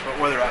Rashba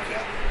or the Rav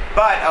Yah.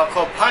 But al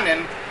kol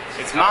panim,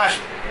 it's mash.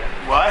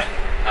 What?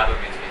 Hava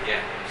means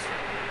began.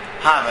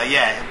 Hava,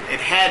 yeah. It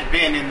had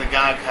been in the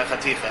gag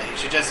chaticha. You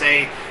should just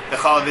say the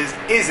chalav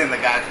is in the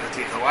gag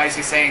chaticha. Why is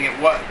he saying it?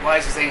 What? Why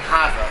is he saying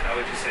hava? How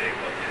would you say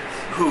what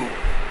is? Who?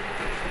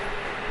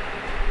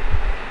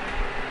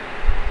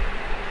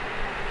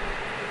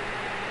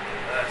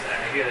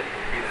 I hear that you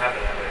read Hava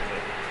that way, but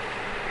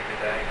you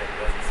could die that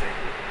doesn't say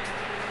who.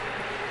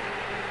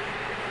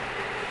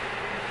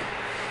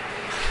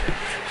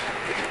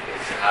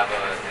 Hava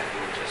and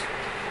who just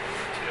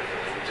two different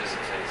languages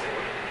and say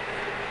what?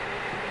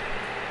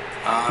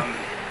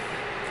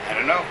 I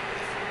don't know.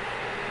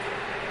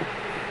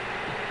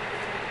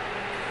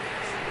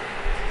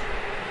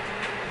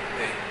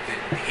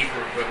 The Hebrew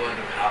equivalent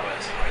of Hava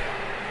is Haya.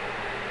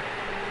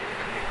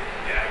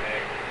 Yeah, I mean,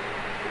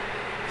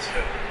 It's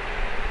who?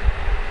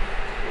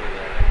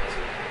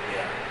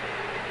 Yeah.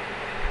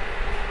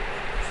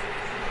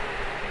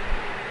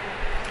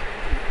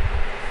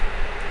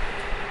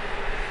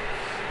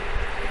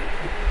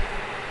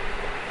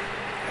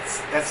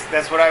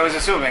 That's what I was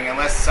assuming,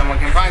 unless someone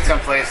can find some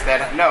place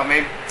that no,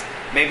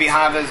 maybe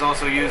Hava is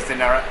also used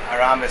in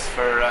Aramis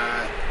for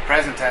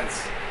present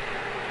tense,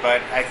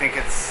 but I think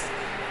it's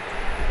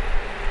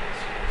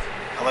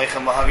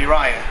Aleichem Lahavi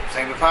Raya.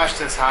 Saying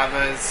B'Pashtas,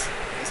 Hava is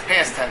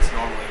past tense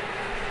normally.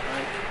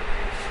 Right?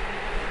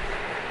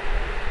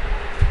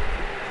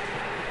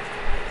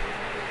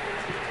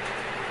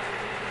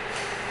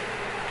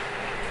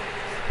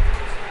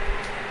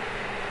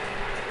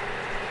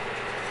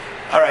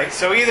 Alright,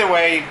 so either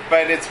way,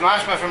 but it's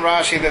mashma from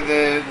Rashi that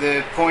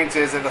the point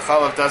is that the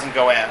chalav doesn't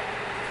go out.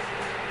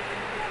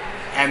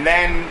 And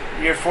then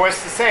you're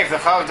forced to say if the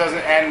chalav doesn't.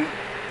 And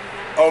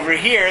over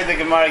here, the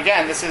Gemara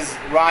again. This is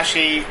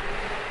Rashi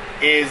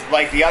is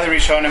like the other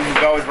Rishonim who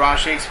go with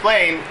Rashi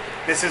explain.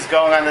 This is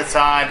going on the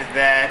side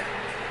that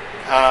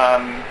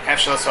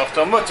Efshel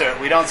Sochto Mutter.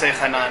 We don't say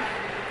Chanan,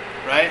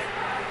 right?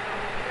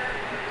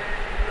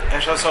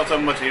 Efshel Sochto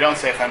Mutter. You don't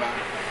say Chanan.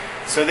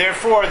 So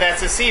therefore,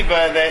 that's a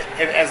siba that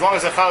as long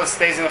as the chalav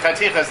stays in the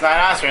chaticha, it's not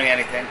answering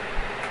anything.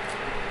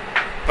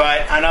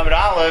 But on Amud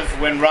Aleph,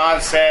 when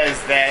Rav says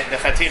that the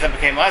chaticha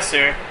became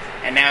usher,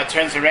 and now it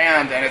turns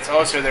around and it's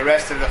also the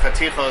rest of the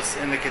chatichos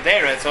in the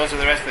kedera, it's also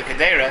the rest of the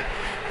kedera,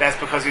 that's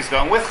because he's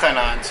going with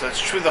chanan. So it's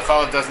true the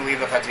chalav doesn't leave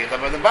the chaticha,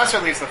 but the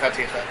basar leaves the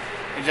chaticha.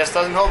 It just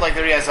doesn't hold like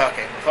the Riyaz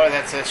Zakeh. Before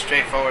that's a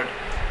straightforward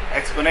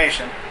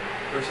explanation.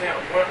 We're saying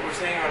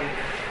on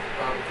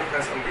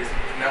Pukas Umbis,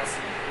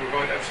 we're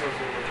going to Efshel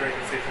to drink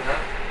and say Chanan,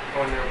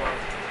 going there above.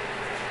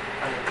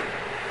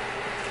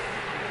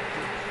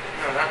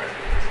 No, not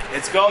really.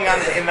 It's going on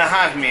in the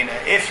Havmina.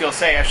 If you'll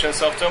say Efshel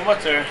Sochto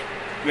Mutter,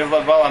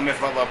 Mivla Bala,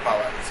 Mivla Lo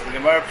Pala. So the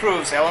Gemara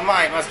proves,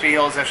 Elamai, it must be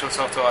Hills Efshel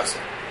Sochto Aser.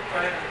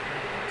 Oh, yeah.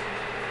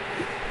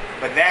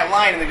 But that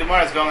line in the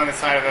Gemara is going on the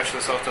side of Efshel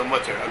Sochto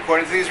Mutter.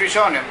 According to these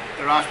Rishonim,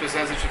 the Rashba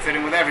says it should fit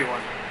in with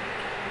everyone.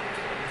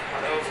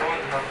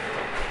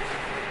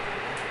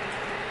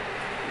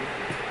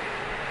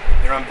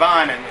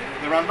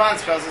 The Ramban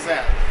spells this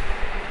out.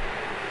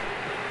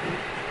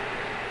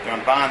 The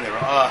Ramban, the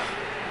Ra'ah.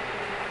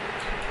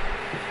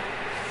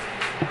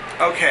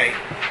 Okay.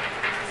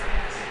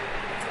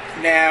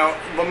 Now,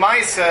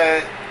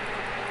 Lamaisa,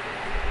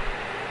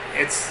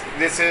 it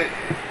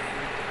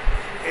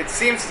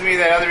seems to me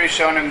that other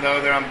Rishonim, though,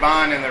 the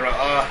Ramban and the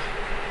Ra'ah,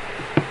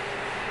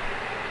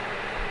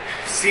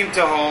 seem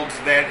to hold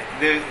that,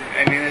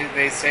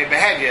 they say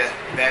Behedya,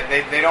 that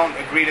they don't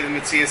agree to the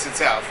Metzias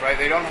itself, right?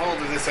 They don't hold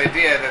to this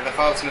idea that the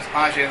Chalav is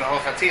Mispashe and the whole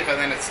Chaticha,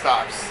 then it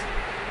stops.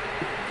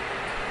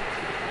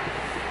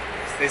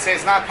 They say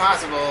it's not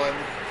possible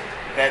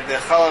that the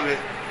Chalav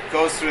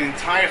goes through the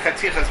entire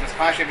Chaticha,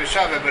 Mispashe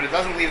B'Shaveh, but it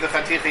doesn't leave the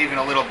Chaticha even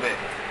a little bit,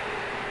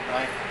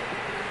 right?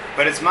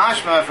 But it's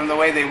mashma from the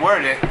way they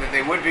word it that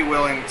they would be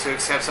willing to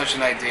accept such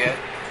an idea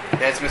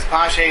that it's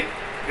Mispashe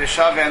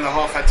B'Shaveh and the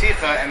whole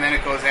Chaticha, and then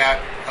it goes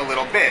out a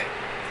little bit.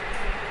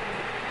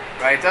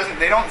 Right?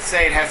 They don't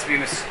say it has to be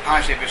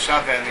Mispashe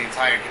B'Shaveh and the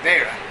entire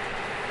Kedera.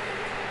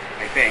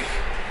 I think.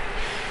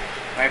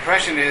 My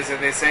impression is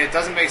that they say it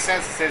doesn't make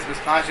sense to say it's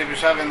Mispashe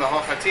B'Shaveh and the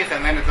whole Chaticha,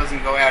 and then it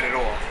doesn't go out at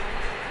all.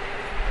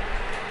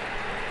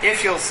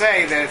 If you'll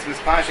say that it's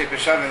Mispashe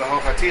B'Shaveh and the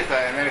whole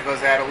Chaticha, and then it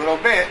goes out a little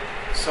bit,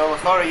 so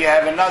l'chora you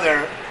have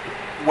another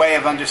way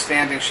of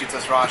understanding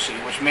Shitas Rashi,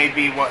 which may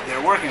be what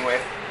they're working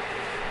with.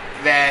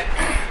 That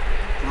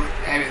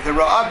and the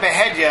Ra'ah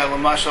Behedya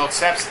L'mashal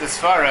accepts the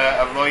svara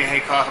of Lo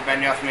Yehei Koach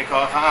Ben Yaf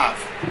Mikoach Ha'av.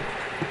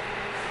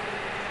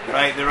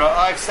 Right? The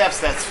Ra'ah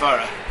accepts that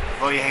svara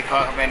of Lo Yehei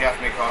Koach Ben Yaf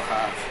Mikoach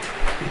Ha'av,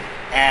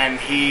 and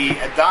he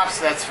adopts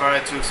that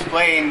svara to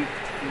explain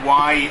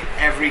why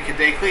every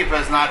Kedei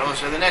Klipa is not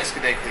Osher the next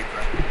Kedei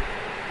Klipa.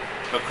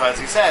 Because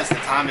he says the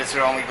Tam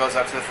Yisrael only goes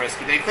up to the first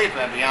Kedei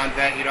Klipa, and beyond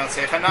that you don't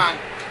say Chanan.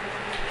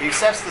 He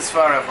accepts the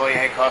svara of Lo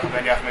Yehei Koach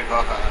Ben Yaf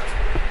Mikoach Ha'av.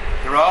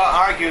 The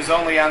Ra'ah argues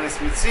only on this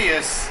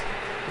Metzias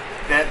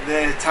that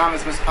the Tam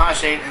is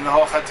Mispashet in the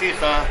whole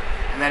Chaticha,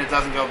 and then it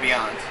doesn't go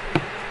beyond.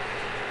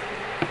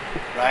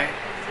 Right?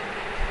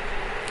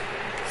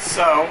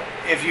 So,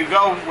 if you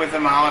go with the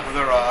Mahalach of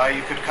the Ra'ah,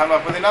 you could come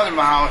up with another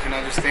Mahalach in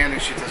understanding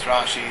Shitas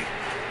Rashi,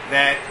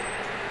 that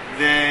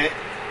the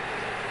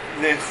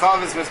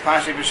Chav is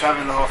Mispashet B'Shav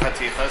in the whole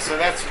Chaticha. So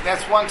that's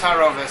one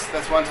Tarovis.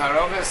 That's one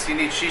Tarovis. You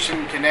need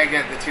Shishim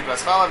Keneged the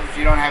Tipas Chalav. If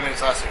you don't have it,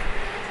 it's Asr.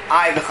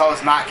 The chol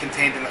is not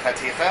contained in the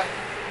chaticha.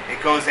 It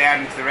goes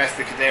out into the rest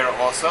of the kedera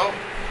also,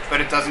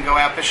 but it doesn't go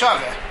out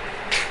b'shaveh.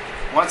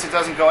 Once it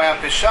doesn't go out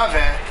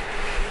b'shaveh,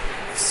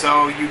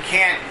 so you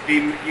can't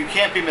be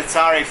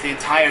mitzaref the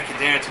entire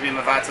kedera to be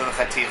mevatel the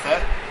chaticha,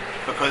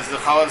 because the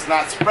chol is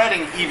not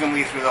spreading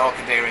evenly through the whole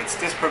kedera. It's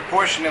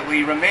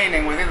disproportionately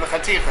remaining within the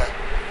chaticha.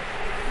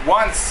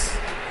 Once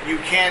you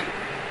can't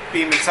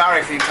be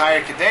mitzaref the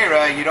entire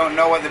kedera, you don't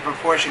know what the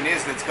proportion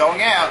is that's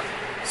going out.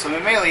 So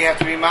Memele you have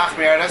to be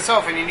machmir at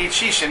hasof, and you need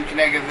shishim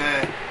connected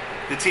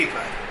the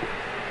tipa.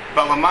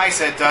 But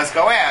lamaisa it does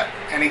go out,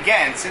 and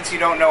again, since you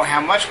don't know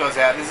how much goes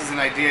out, this is an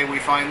idea we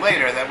find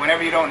later that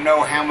whenever you don't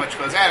know how much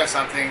goes out of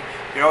something,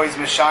 you're always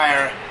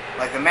mishayir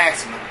like the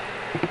maximum.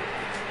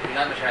 You're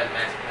not mishayir the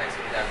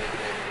maximum without the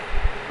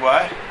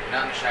What? You're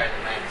not mishayir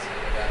the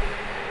maximum without.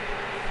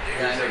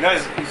 No,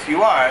 if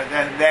you are,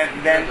 then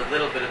a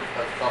little bit of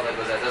thought that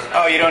goes out doesn't.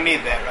 Oh, you don't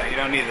need that, right? You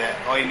don't need that.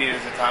 All you need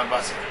is a tam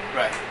basar,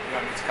 right? You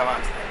don't need to come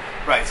on to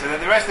that, right? So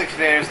the rest of the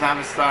kedera is not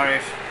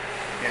mitzaref.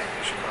 Yeah,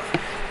 you should call it.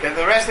 Then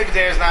the rest of the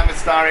kedera is not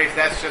mitzaref.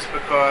 That's just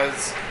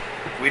because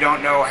we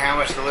don't know how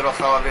much the little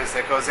chalav is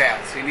that goes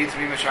out. So you need to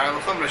be mishayir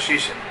l'chum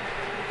rashishim.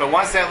 But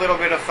once that little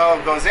bit of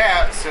chalav goes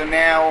out, so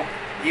now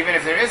even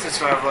if there is a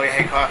sort of lo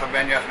yehei koach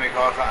ben yaf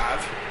mikoach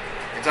ha'av,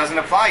 it doesn't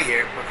apply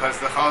here because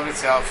the chalav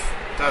itself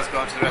does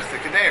go into the rest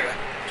of the kedera,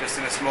 just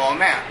in a small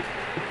amount.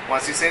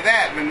 Once you say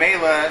that,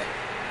 Memela,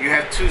 you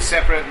have two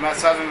separate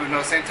matzavim of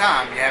nosein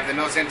tam. You have the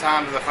nosein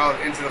tam of the chalav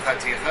into the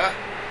chaticha,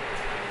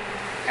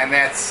 and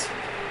that's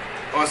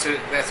also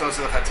the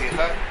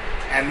chaticha.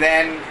 And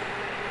then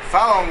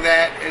following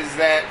that is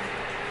that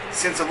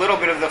since a little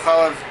bit of the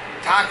chalav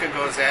taka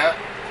goes out,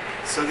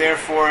 so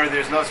therefore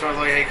there's no sort of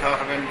loyhei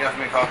kocha ben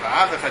gafmi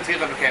kocha. The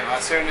chaticha became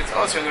aser, and it's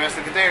also the rest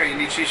of the kedera. You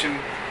need shishim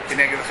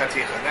keneged the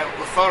chaticha. That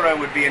l'chora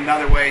would be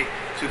another way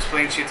to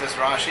explain Shitas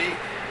Rashi,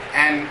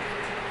 and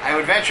I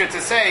would venture to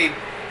say,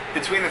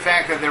 between the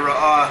fact that the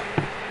Ra'ah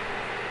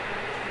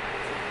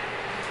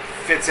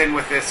fits in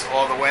with this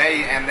all the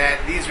way, and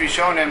that these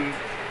Rishonim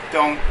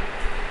don't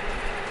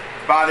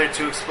bother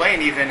to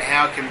explain even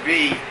how it can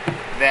be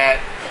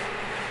that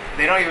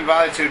they don't even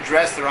bother to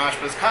address the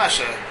Rashba's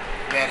kasha,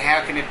 that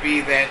how can it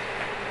be that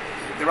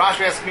the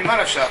Rashba has to be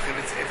manavshach if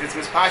it's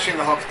mispasha in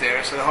the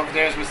Hokdera, so the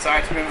Hokdera is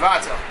mitzvah to be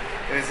mivato.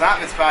 If it's not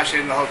mitzvah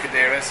in the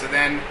Hokdera, so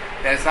then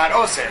it's not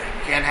oser.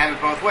 You can't have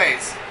it both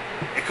ways.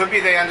 It could be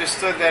they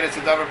understood that it's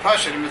a davar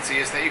pasha in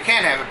Metzias, that you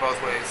can have it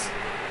both ways.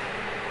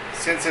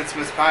 Since it's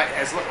mispasha,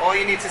 all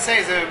you need to say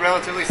is a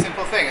relatively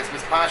simple thing. It's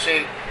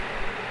mispasha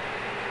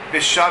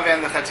b'shav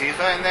and the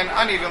chaticha, and then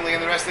unevenly in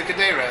the rest of the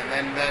kedera, and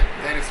then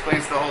that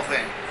explains the whole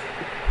thing.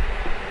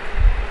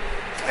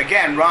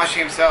 Again, Rashi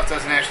himself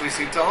doesn't actually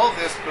seem to hold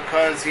this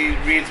because he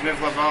reads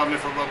mivla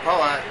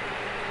bala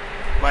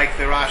like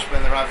the Rashba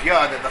and the Rav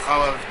Yah, that the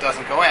chalav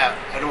doesn't go out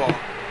at all.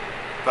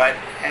 But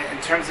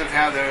in terms of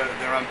how the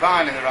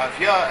Ramban and the Rav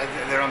Yah,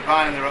 the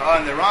Ramban and the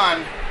Ra'ah and the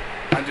Ran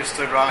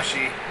understood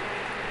Rashi,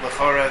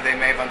 l'chora they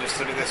may have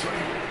understood it this way.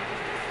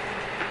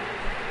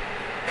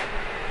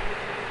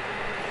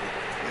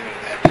 Leave it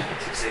at that.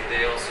 So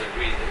they also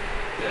agree that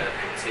the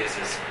Metzias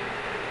is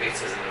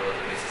mitzvahs in the road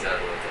and mitzvahs out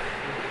of the road.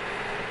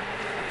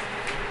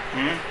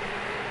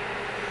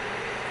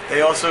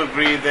 They also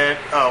agree that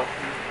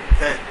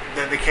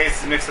that the case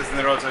is mixes in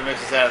the Rotov,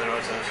 mixes out of the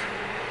Rotov.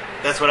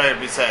 That's what I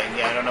would be saying.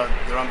 Yeah, I don't know.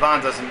 The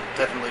Ramban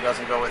definitely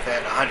doesn't go with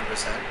that 100%. He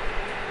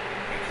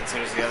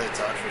considers the other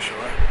thought for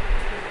sure.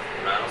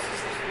 Ran also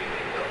seems to be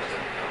making up, doesn't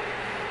know.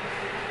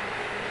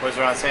 What does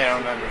Ran say? I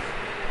don't remember. I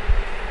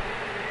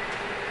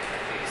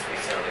think he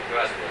speaks out like the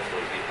rest of us, so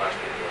it would be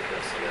partially in the road,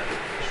 so that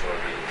for sure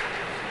be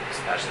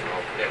especially in the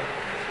whole together.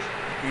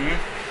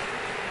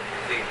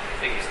 I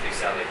think he speaks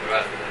out like the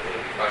rest of us, it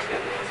would be partially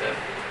in the road, so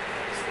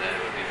then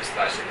it would be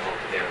especially in the whole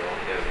together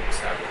when we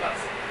start with that.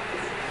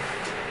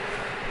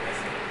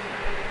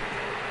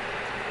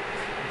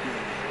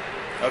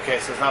 Okay,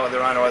 so it's not what the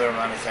Ran or the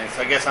Ramban is saying.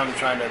 So I guess I'm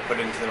trying to put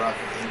it into the Ra'ah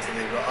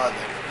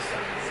there.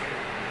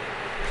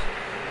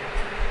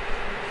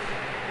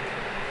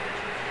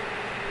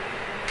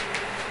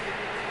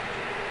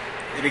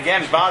 It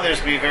again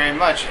bothers me very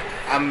much.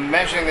 I'm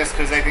mentioning this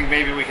because I think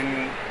maybe we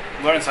can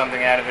learn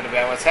something out of it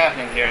about what's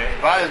happening here.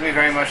 It bothers me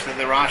very much that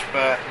the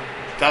Rashba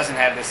doesn't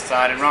have this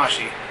side in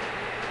Rashi.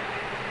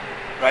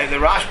 Right, the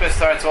Rashba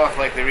starts off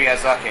like the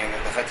Riyazakin,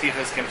 that the Chaticha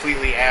is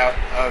completely out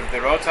of the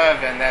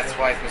Rotav, and that's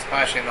why it's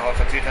mispasha in the whole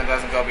Chaticha and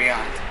doesn't go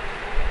beyond.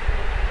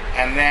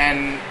 And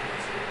then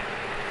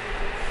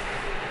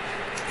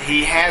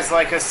he has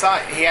like a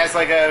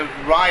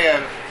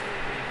Raya.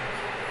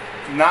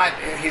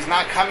 He's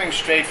not coming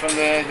straight from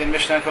the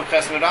Mishnah on Kuf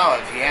Chesed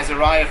Aleph. He has a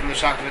Raya from the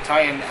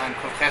Shakavatayin on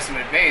Kuf Chesed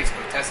Beis,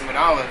 Kuf Chesed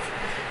Aleph,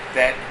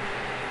 that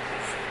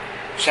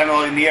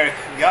Shemel Nir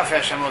Yafa,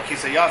 Shemel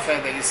Kisa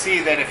Yafa, that you see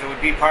that if it would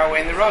be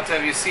partway in the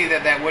Rotav, you see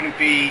that wouldn't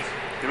be,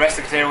 the rest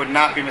of the Ketera would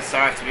not be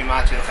Mitzaref to be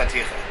Mati the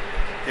Chaticha.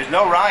 There's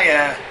no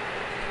Raya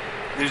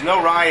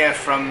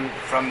from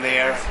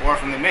there, or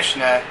from the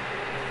Mishnah,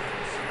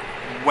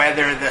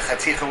 whether the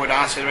Chaticha would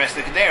answer the rest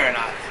of the Ketera or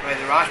not. Right?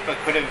 The Rashba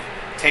could have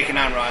taken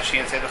on Rashi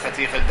and said the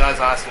Chaticha does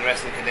answer the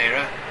rest of the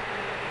Ketera,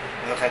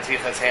 the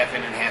Chaticha is half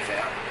in and half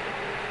out.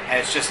 And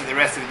it's just that the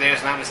rest of the Ketera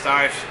is not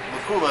Mitzaref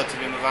L'Kula to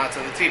be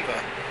Mavata L'Tipa.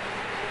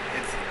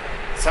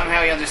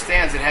 Somehow he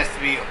understands it has to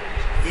be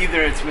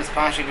either it's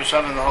mispashik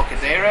b'shav in the whole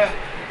kedera,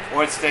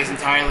 or it stays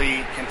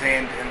entirely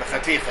contained in the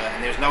chaticha,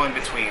 and there's no in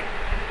between.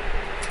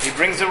 He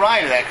brings a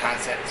raya to that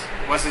concept.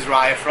 What's his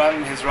raya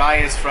from? His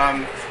raya is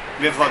from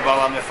mivlad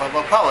bala mivlad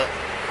lo palit.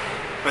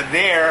 But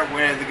there,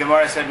 where the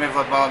Gemara said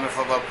mivlad bala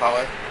mivlad lo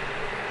palit,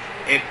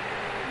 it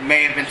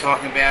may have been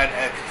talking about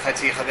a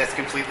chaticha that's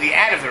completely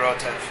out of the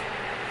rotav.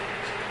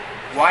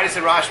 Why does the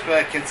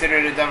Rashba consider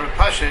it a davar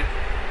pashut?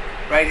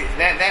 Right,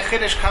 that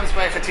chiddush comes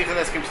by a chaticha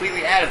that's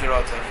completely out of the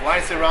rotav. Why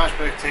does the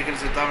Rashba take it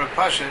as a davar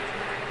pashut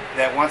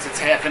that once it's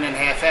half in and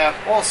half out,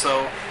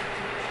 also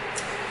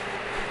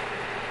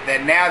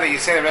that now that you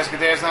say the rest of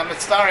the day is not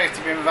mitzdarek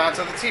to be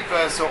mevanta the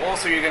tipa, so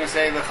also you're going to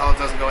say the chal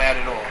doesn't go out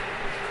at all.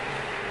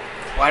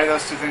 Why do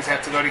those two things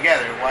have to go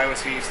together? Why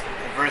was he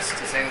averse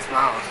to saying this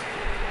mahalach?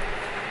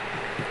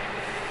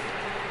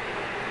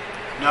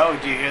 No,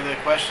 do you hear the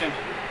question?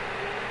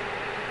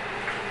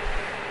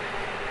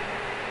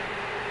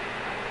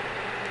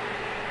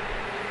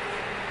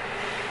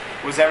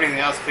 Was everything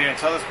else clear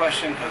until this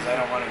question? Because I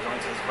don't want to go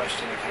into this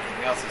question if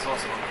everything else is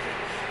also unclear.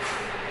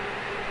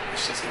 It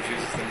just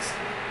confuses things.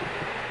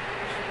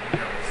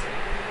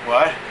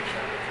 What?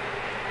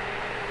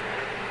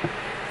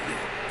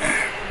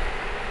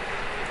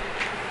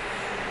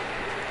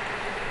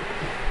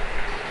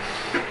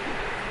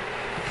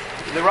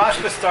 The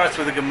Rashba starts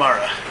with a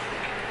Gemara,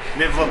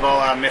 Mivla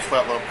Bola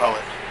Mifla Lo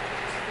Poet,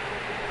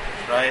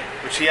 right?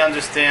 Which he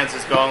understands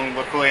as going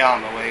L'Kuli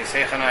Alma, whether you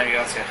say Chanan or you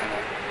don't say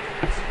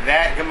Chanan.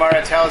 That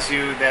Gemara tells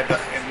you that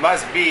it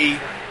must be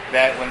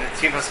that when the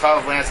Tifas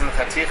Chalav lands in the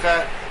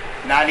Chaticha,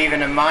 not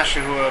even a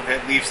Mashahu of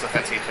it leaves the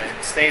Chaticha.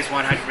 It stays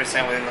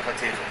 100% within the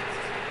Chaticha.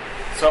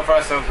 So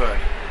far, so good.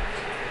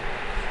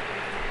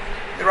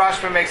 The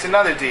Rashba makes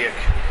another diak.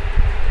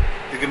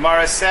 The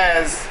Gemara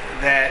says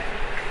that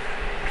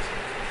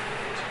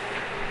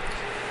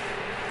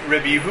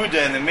Rabbi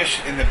Yehuda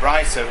in the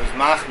Brisa, who's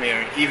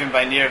Machmir, even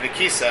by Nir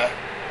Vikisa,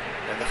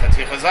 and the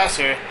Chaticha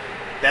Zasir,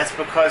 that's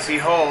because he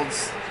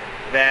holds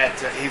that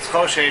he's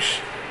Choshesh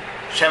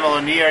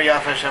Shemelo Nir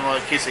Yafa, Shemelo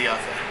Kisa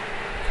Yafa.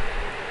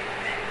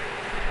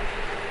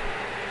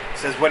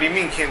 Says, what do you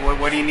mean?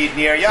 What do you need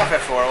Nir Yafa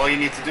for? All you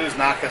need to do is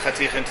knock the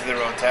Chaticha into the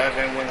Rotav,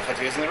 and when the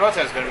Chaticha is in the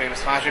Rotav, it's going to be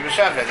Mischashi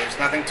B'Shaveh. There's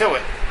nothing to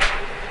it.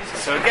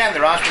 So again, the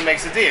Rashba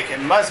makes a diak. It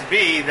must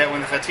be that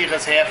when the Chaticha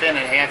is half in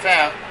and half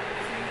out,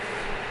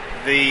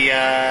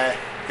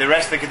 the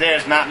rest of the Kedera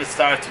is not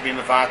mitzvah to be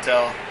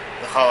Mevatel,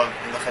 the Chalav,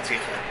 in the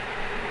Chaticha.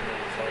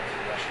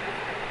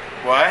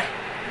 Why?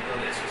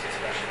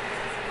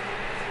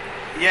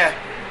 Yeah.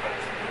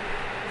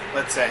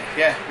 Let's say.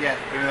 Yeah.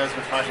 Even though it's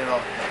Mishmashi and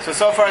all.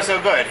 So far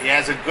so good. He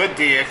has a good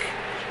diak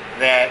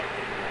that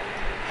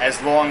as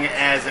long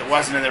as it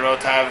wasn't in the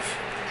Rotav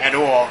at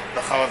all,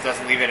 the Chalav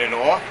doesn't leave it at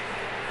all.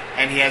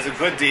 And he has a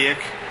good diak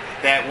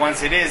that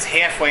once it is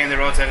halfway in the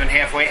Rotav and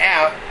halfway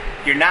out,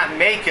 you're not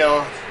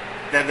Mekel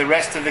that the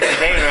rest of the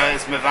Kedera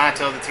is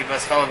Mevatel, the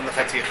Tifas Chalav, and the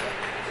Chaticha.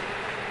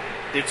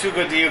 They're two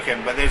good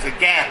diukim, but there's a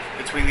gap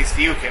between these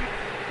diukim.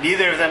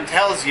 Neither of them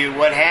tells you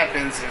what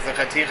happens if the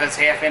Chaticha is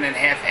half in and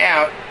half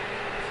out.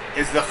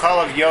 Is the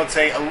Chalav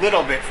Yotze a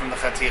little bit from the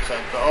Chaticha,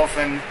 but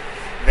often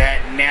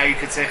that now you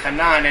could say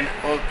Chanan and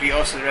be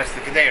also the rest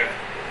of the Kedera.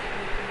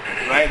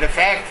 Right? The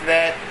fact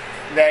that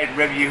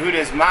Rabbi Yehuda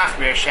is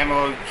Machmir,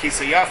 Shemelo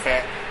Kisa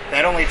Yafeh,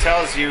 that only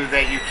tells you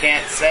that you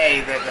can't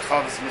say that the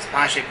Chalav is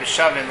Mispashek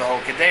B'Shaveh in the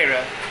whole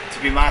Kedera to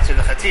be Matzah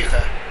the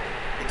Chaticha.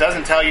 It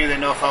doesn't tell you that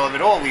no Chalav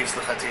at all leaves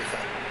the Chaticha.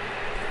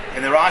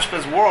 In the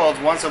Rashba's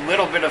world, once a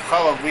little bit of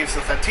Chalav leaves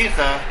the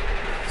Chaticha,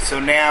 so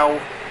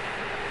now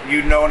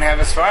you don't have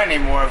a Sfar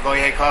anymore of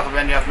Voyeh Kocha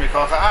Ben Yaf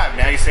Mikocha Ab.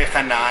 Now you say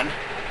Chanan,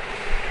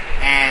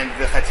 and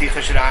the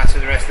Chaticha should answer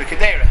the rest of the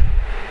Kedera.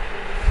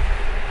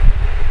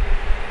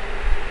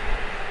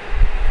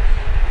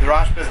 The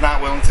Rashba is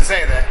not willing to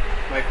say that.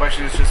 My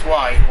question is just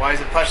why? Why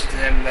is it pushed to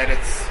him that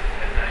it's...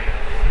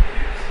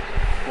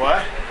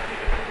 What?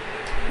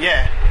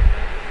 Yeah.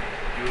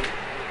 Do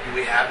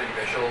we have in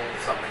Bishul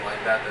something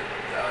like that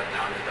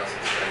Tanya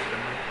doesn't say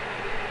them?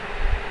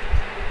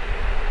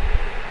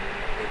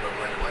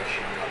 Equivalent like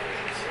Shimon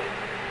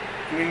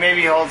I mean,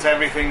 maybe he holds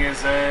everything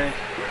as a...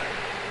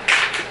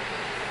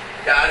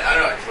 Yeah, I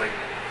don't know. It's like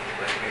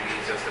maybe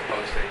he's just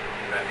opposed to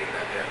inventing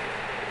that thing.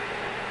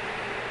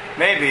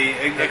 Maybe.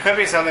 It could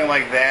be something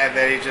like that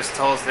he just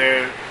holds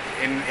there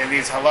in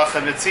these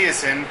halacha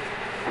mitziasin,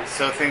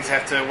 so things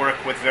have to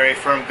work with very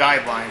firm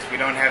guidelines. We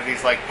don't have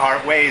these like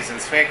part ways and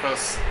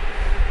svekos.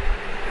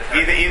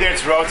 Either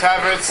it's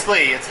rotav or it's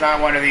sli. It's not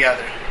one or the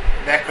other.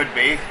 That could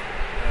be.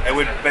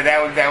 But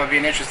that would be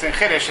an interesting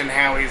chiddush in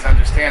how he's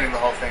understanding the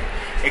whole thing.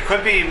 It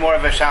could be more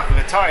of a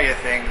Shaklavataria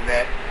thing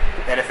that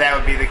if that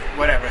would be the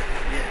whatever.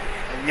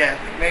 Yeah,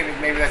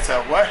 maybe that's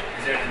a what?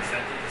 Is there an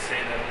incentive to say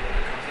that when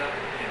it comes out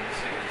in the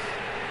series?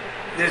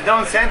 There's no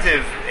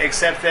incentive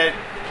except that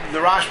the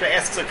Rashba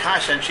asks a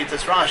kasha and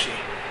Shitas Rashi.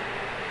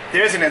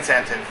 There is an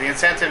incentive. The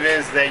incentive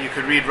is that you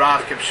could read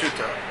Rav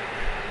Kipshuto.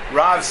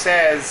 Rav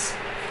says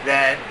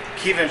that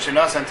Kivan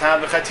Shenosan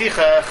Tam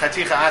B'Chaticha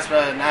Chaticha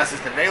Asma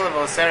Nasis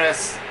Nevela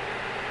Seres.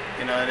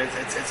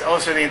 It's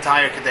also the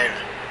entire Kedera.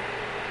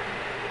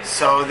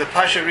 So the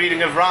Pasha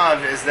reading of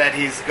Rav is that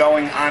he's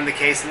going on the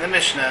case in the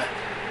Mishnah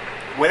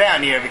without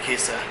Nir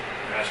V'Kisa.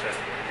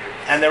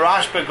 And the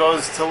Rashba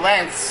goes to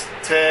lengths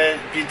to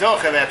be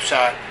docha that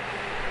pshat.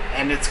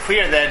 And it's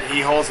clear that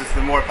he holds it's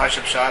the more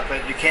Pasha pshat,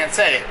 but you can't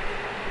say it.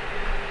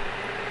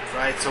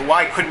 Right? So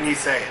why couldn't he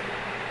say it?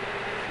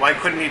 Why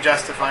couldn't he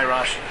justify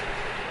Rashi?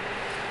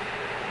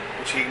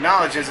 Which he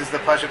acknowledges is the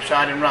Pasha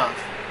pshat in Rav.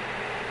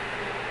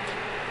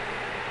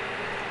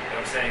 But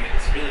I'm saying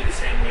it's really the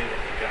same way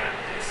that you got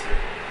this to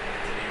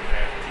the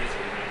entire Tifa,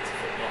 even if it's a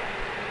full blown.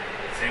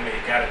 The same way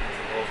you got it into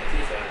the whole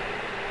Tifa,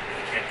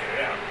 you can't get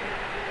it out.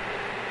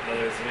 In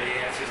other words, the way he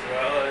answers,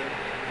 well, and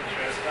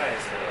Shredas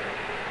Bias,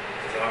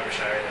 there's a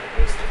Arbashari that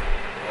goes to the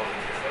whole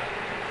Tifa,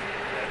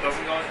 and it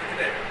doesn't go into the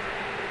Kedera.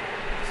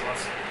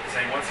 So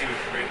once he would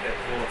break that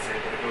rule and say,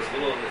 but it goes a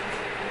little bit into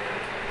the Kedera.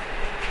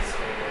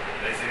 So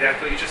that's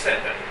exactly what you just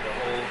said, that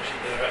the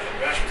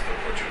Rash was still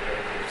portrayed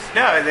very close.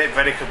 No,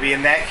 but it could be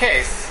in that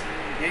case.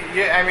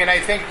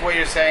 I think what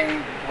you're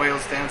saying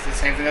boils down to the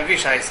same thing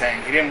Avishai is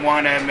saying. He didn't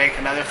want to make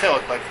another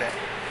chiluk like that.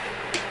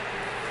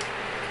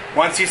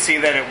 Once you see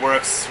that it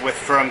works with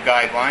firm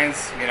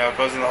guidelines, it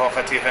goes in the whole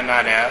chaticha,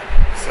 not out.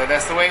 So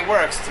that's the way it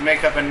works, to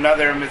make up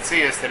another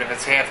mitzias that if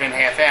it's half in,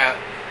 half out,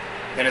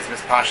 then it's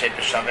mispashet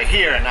b'shava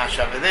here and not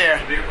shava there.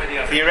 But you're pointing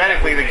out that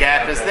Theoretically, the we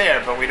gap have is that-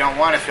 there, but we don't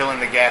want to fill in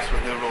the gaps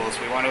with new rules.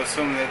 We want to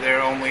assume that there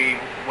are only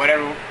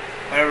whatever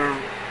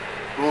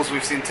rules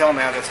we've seen till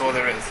now. That's all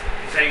there is.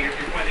 Saying you're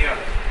pointing out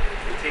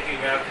that taking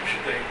out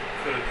Pshutai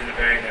could have been a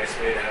very nice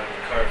way to have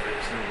a car for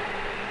this new one.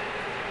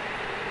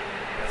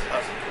 That's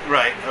awesome.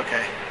 Right.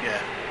 Okay. Yeah.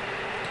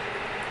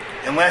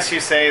 Unless you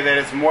say that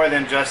it's more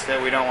than just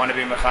that we don't want to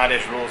be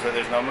mechadish rules that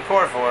there's no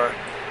makor for,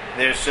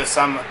 there's just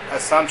some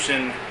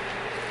assumption.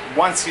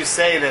 Once you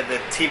say that the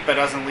tipa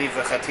doesn't leave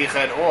the chaticha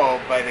at all,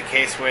 by the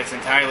case where it's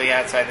entirely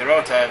outside the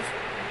rotav,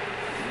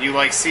 you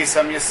see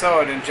some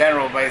yesod in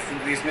general by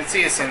these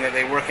mitzias in that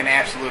they work in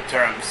absolute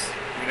terms.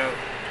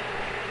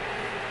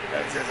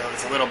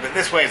 It's a little bit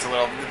this way, it's a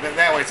little bit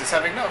that way. It's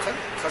something. No,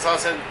 Chazal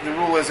said the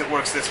rule is it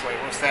works this way,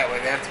 it works that way.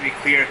 They have to be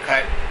clear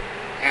cut,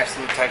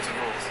 absolute types of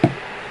rules.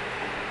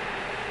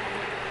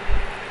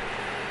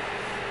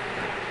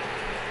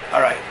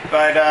 All right,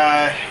 but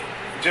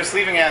just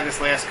leaving out this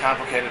last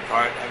complicated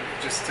part,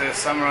 just to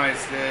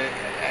summarize,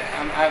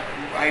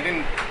 I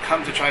didn't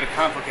come to try to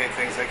complicate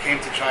things. I came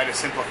to try to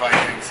simplify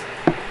things.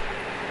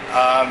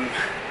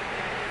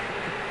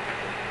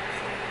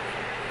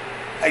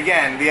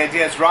 Again, the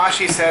idea is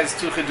Rashi says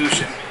two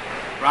chedushim.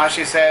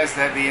 Rashi says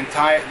that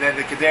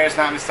the keder is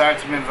not mistar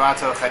to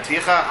mimvatel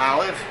chaticha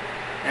aleph,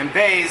 and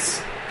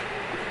beis.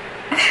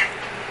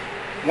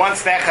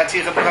 Once that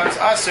chaticha becomes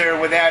aser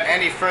without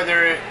any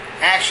further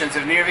actions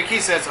of nir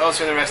v'kisa, it's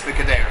also the rest of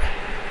the kedera.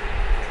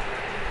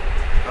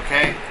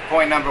 Okay,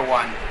 point number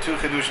one, two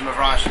chedushim of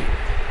Rashi.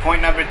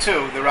 Point number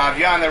two, the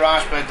Ravya and the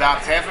Rashba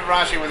adopt half of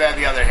Rashi without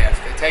the other half.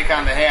 They take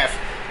on the half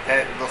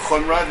that the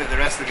chumrah, that the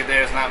rest of the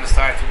kedera is not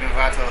mistar to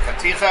b'mvatel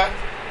chaticha,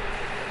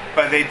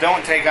 but they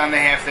don't take on the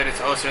half that it's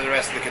also the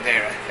rest of the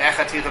kedera. That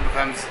chaticha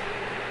becomes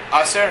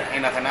aser,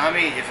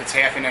 enachanami, if it's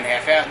half in and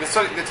half out.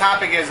 The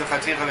topic is the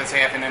chaticha that's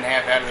half in and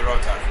half out of the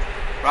rotav.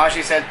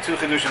 Rashi said two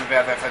chedushim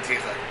about that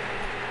chaticha.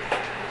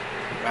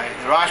 Right?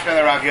 The Rashba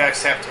and the Ravya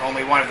accept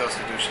only one of those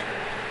chedushim.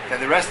 That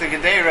the rest of the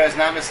Gedera is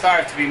not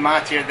mistarved to be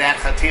matir that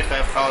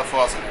chaticha if challah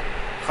falls on it.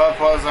 Challah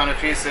falls on a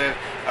piece of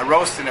a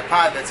roast in a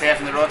pot that's half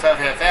in the rotav,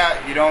 half out.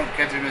 You don't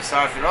get to be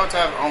mistarved the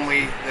rotav,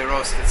 only the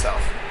roast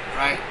itself.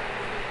 Right?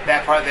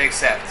 That part they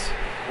accept.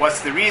 What's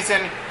the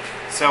reason?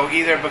 So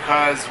either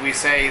because we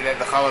say that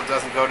the challah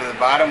doesn't go to the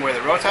bottom where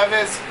the rotav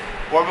is,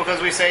 or because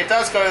we say it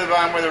does go to the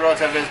bottom where the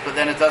rotav is, but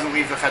then it doesn't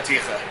leave the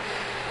chaticha.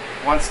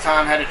 Once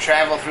Tom had to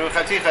travel through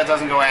chaticha, it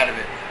doesn't go out of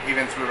it,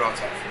 even through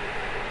rotav.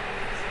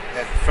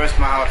 The first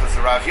mahalach is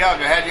the Ravya,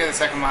 the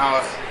second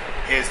mahalach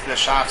is the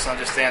Shach's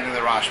understanding the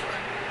Rashba.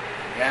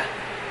 Yeah?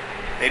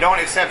 They don't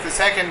accept the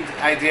second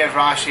idea of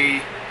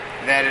Rashi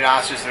that it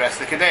answers the rest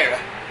of the Kedera.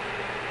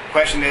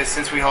 Question is,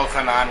 since we hold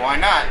Chanan, why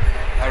not?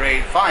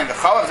 Alright, fine, the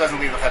Chalav doesn't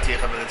leave the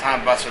Chaticha, but the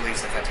Tam Basar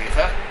leaves the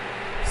Chaticha.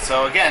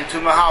 So again,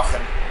 two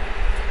mahalchim.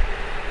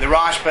 The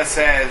Rashba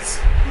says,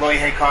 Lo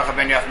yehei kocha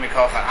ben yaf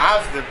mikocha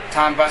av. The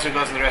Tam Basar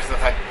goes in the rest of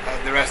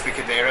the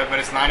Kedera, but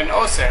it's not an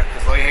Oser,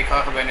 because Lo yehei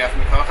kocha ben yaf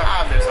mikocha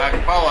av. There's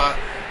Hagbola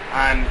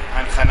on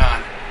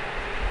Chanan.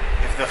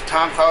 If the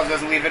Tam Chalav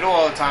doesn't leave at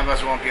all, the Tam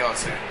Basar won't be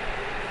Oser.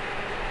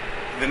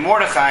 The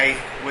Mordechai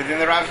within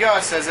the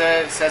Ravya says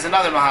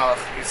another mahalach.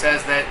 He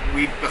says that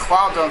we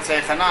b'chlal don't say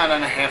Chanan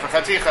on a half a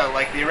chaticha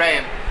like the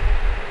Yereim.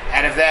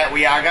 Out of that,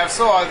 we agav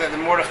saw that the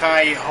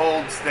Mordechai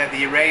holds that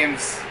the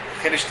Yereim's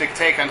chiddushtik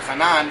take on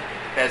Chanan,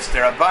 that it's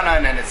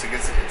derabanan and it's a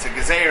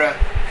gezerah.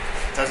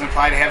 It doesn't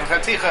apply to half a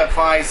chaticha. It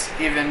applies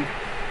even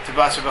to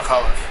basar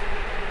b'chalav.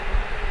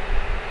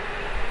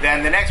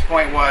 Then the next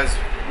point was,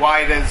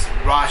 why does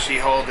Rashi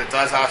hold it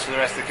does ask for the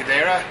rest of the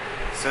kedera?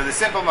 So the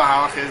simple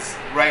mahalach is,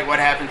 right, what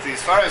happens to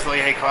these faras, lo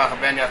yehei koach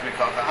ben yaf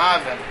mikocha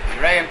av, and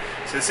Yereim.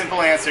 So the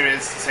simple answer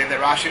is to say that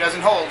Rashi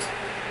doesn't hold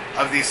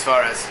of these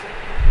faras,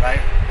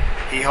 right?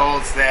 He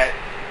holds that,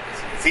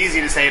 it's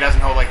easy to say he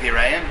doesn't hold like the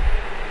Yereim,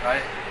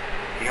 right?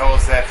 He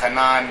holds that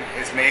Chanan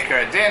is maker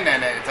a din,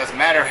 and it doesn't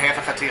matter, half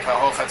a chaticha,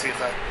 whole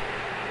chaticha.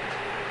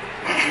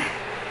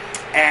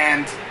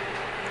 And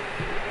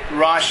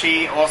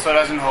Rashi also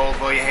doesn't hold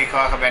lo yehei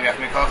koach ben yaf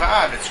mikocha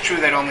av. It's true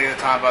that only the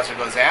Tam Basar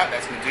goes out.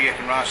 That's Meduyak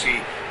and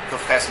Rashi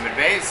Kuf Chesed Mid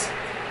Beis.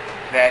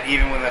 That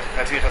even when the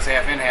chaticha is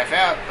half in, half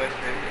out, but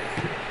the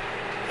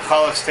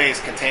chalav stays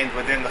contained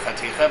within the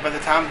chaticha, but the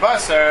Tam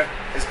Basar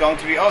is going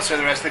to be also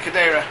the rest of the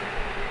kedera.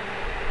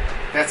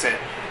 That's it.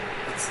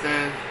 It's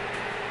to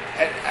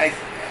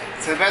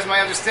the best of my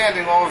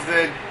understanding, all of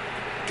the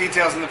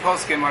details in the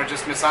poskim are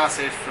just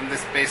misasif from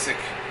this basic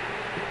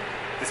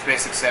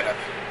setup.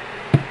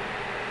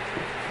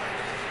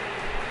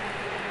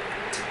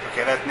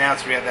 Okay,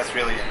 that's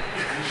really it.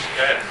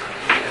 Good.